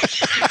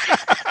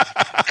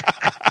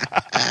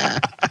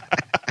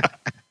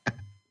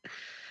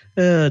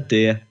 Oh,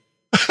 dear.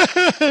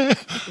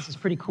 This is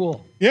pretty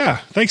cool. Yeah.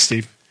 Thanks,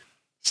 Steve.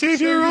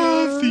 Savior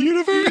of the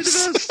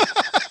universe.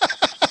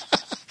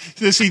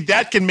 See,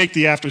 that can make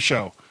the after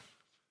show.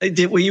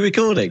 Were you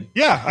recording?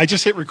 Yeah, I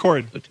just hit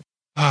record.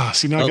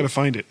 See, now I got to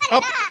find it.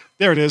 Oh,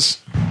 there it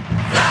is.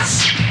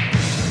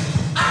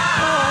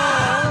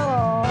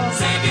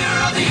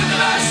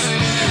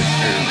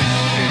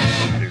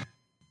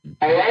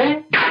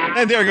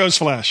 And there goes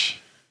Flash.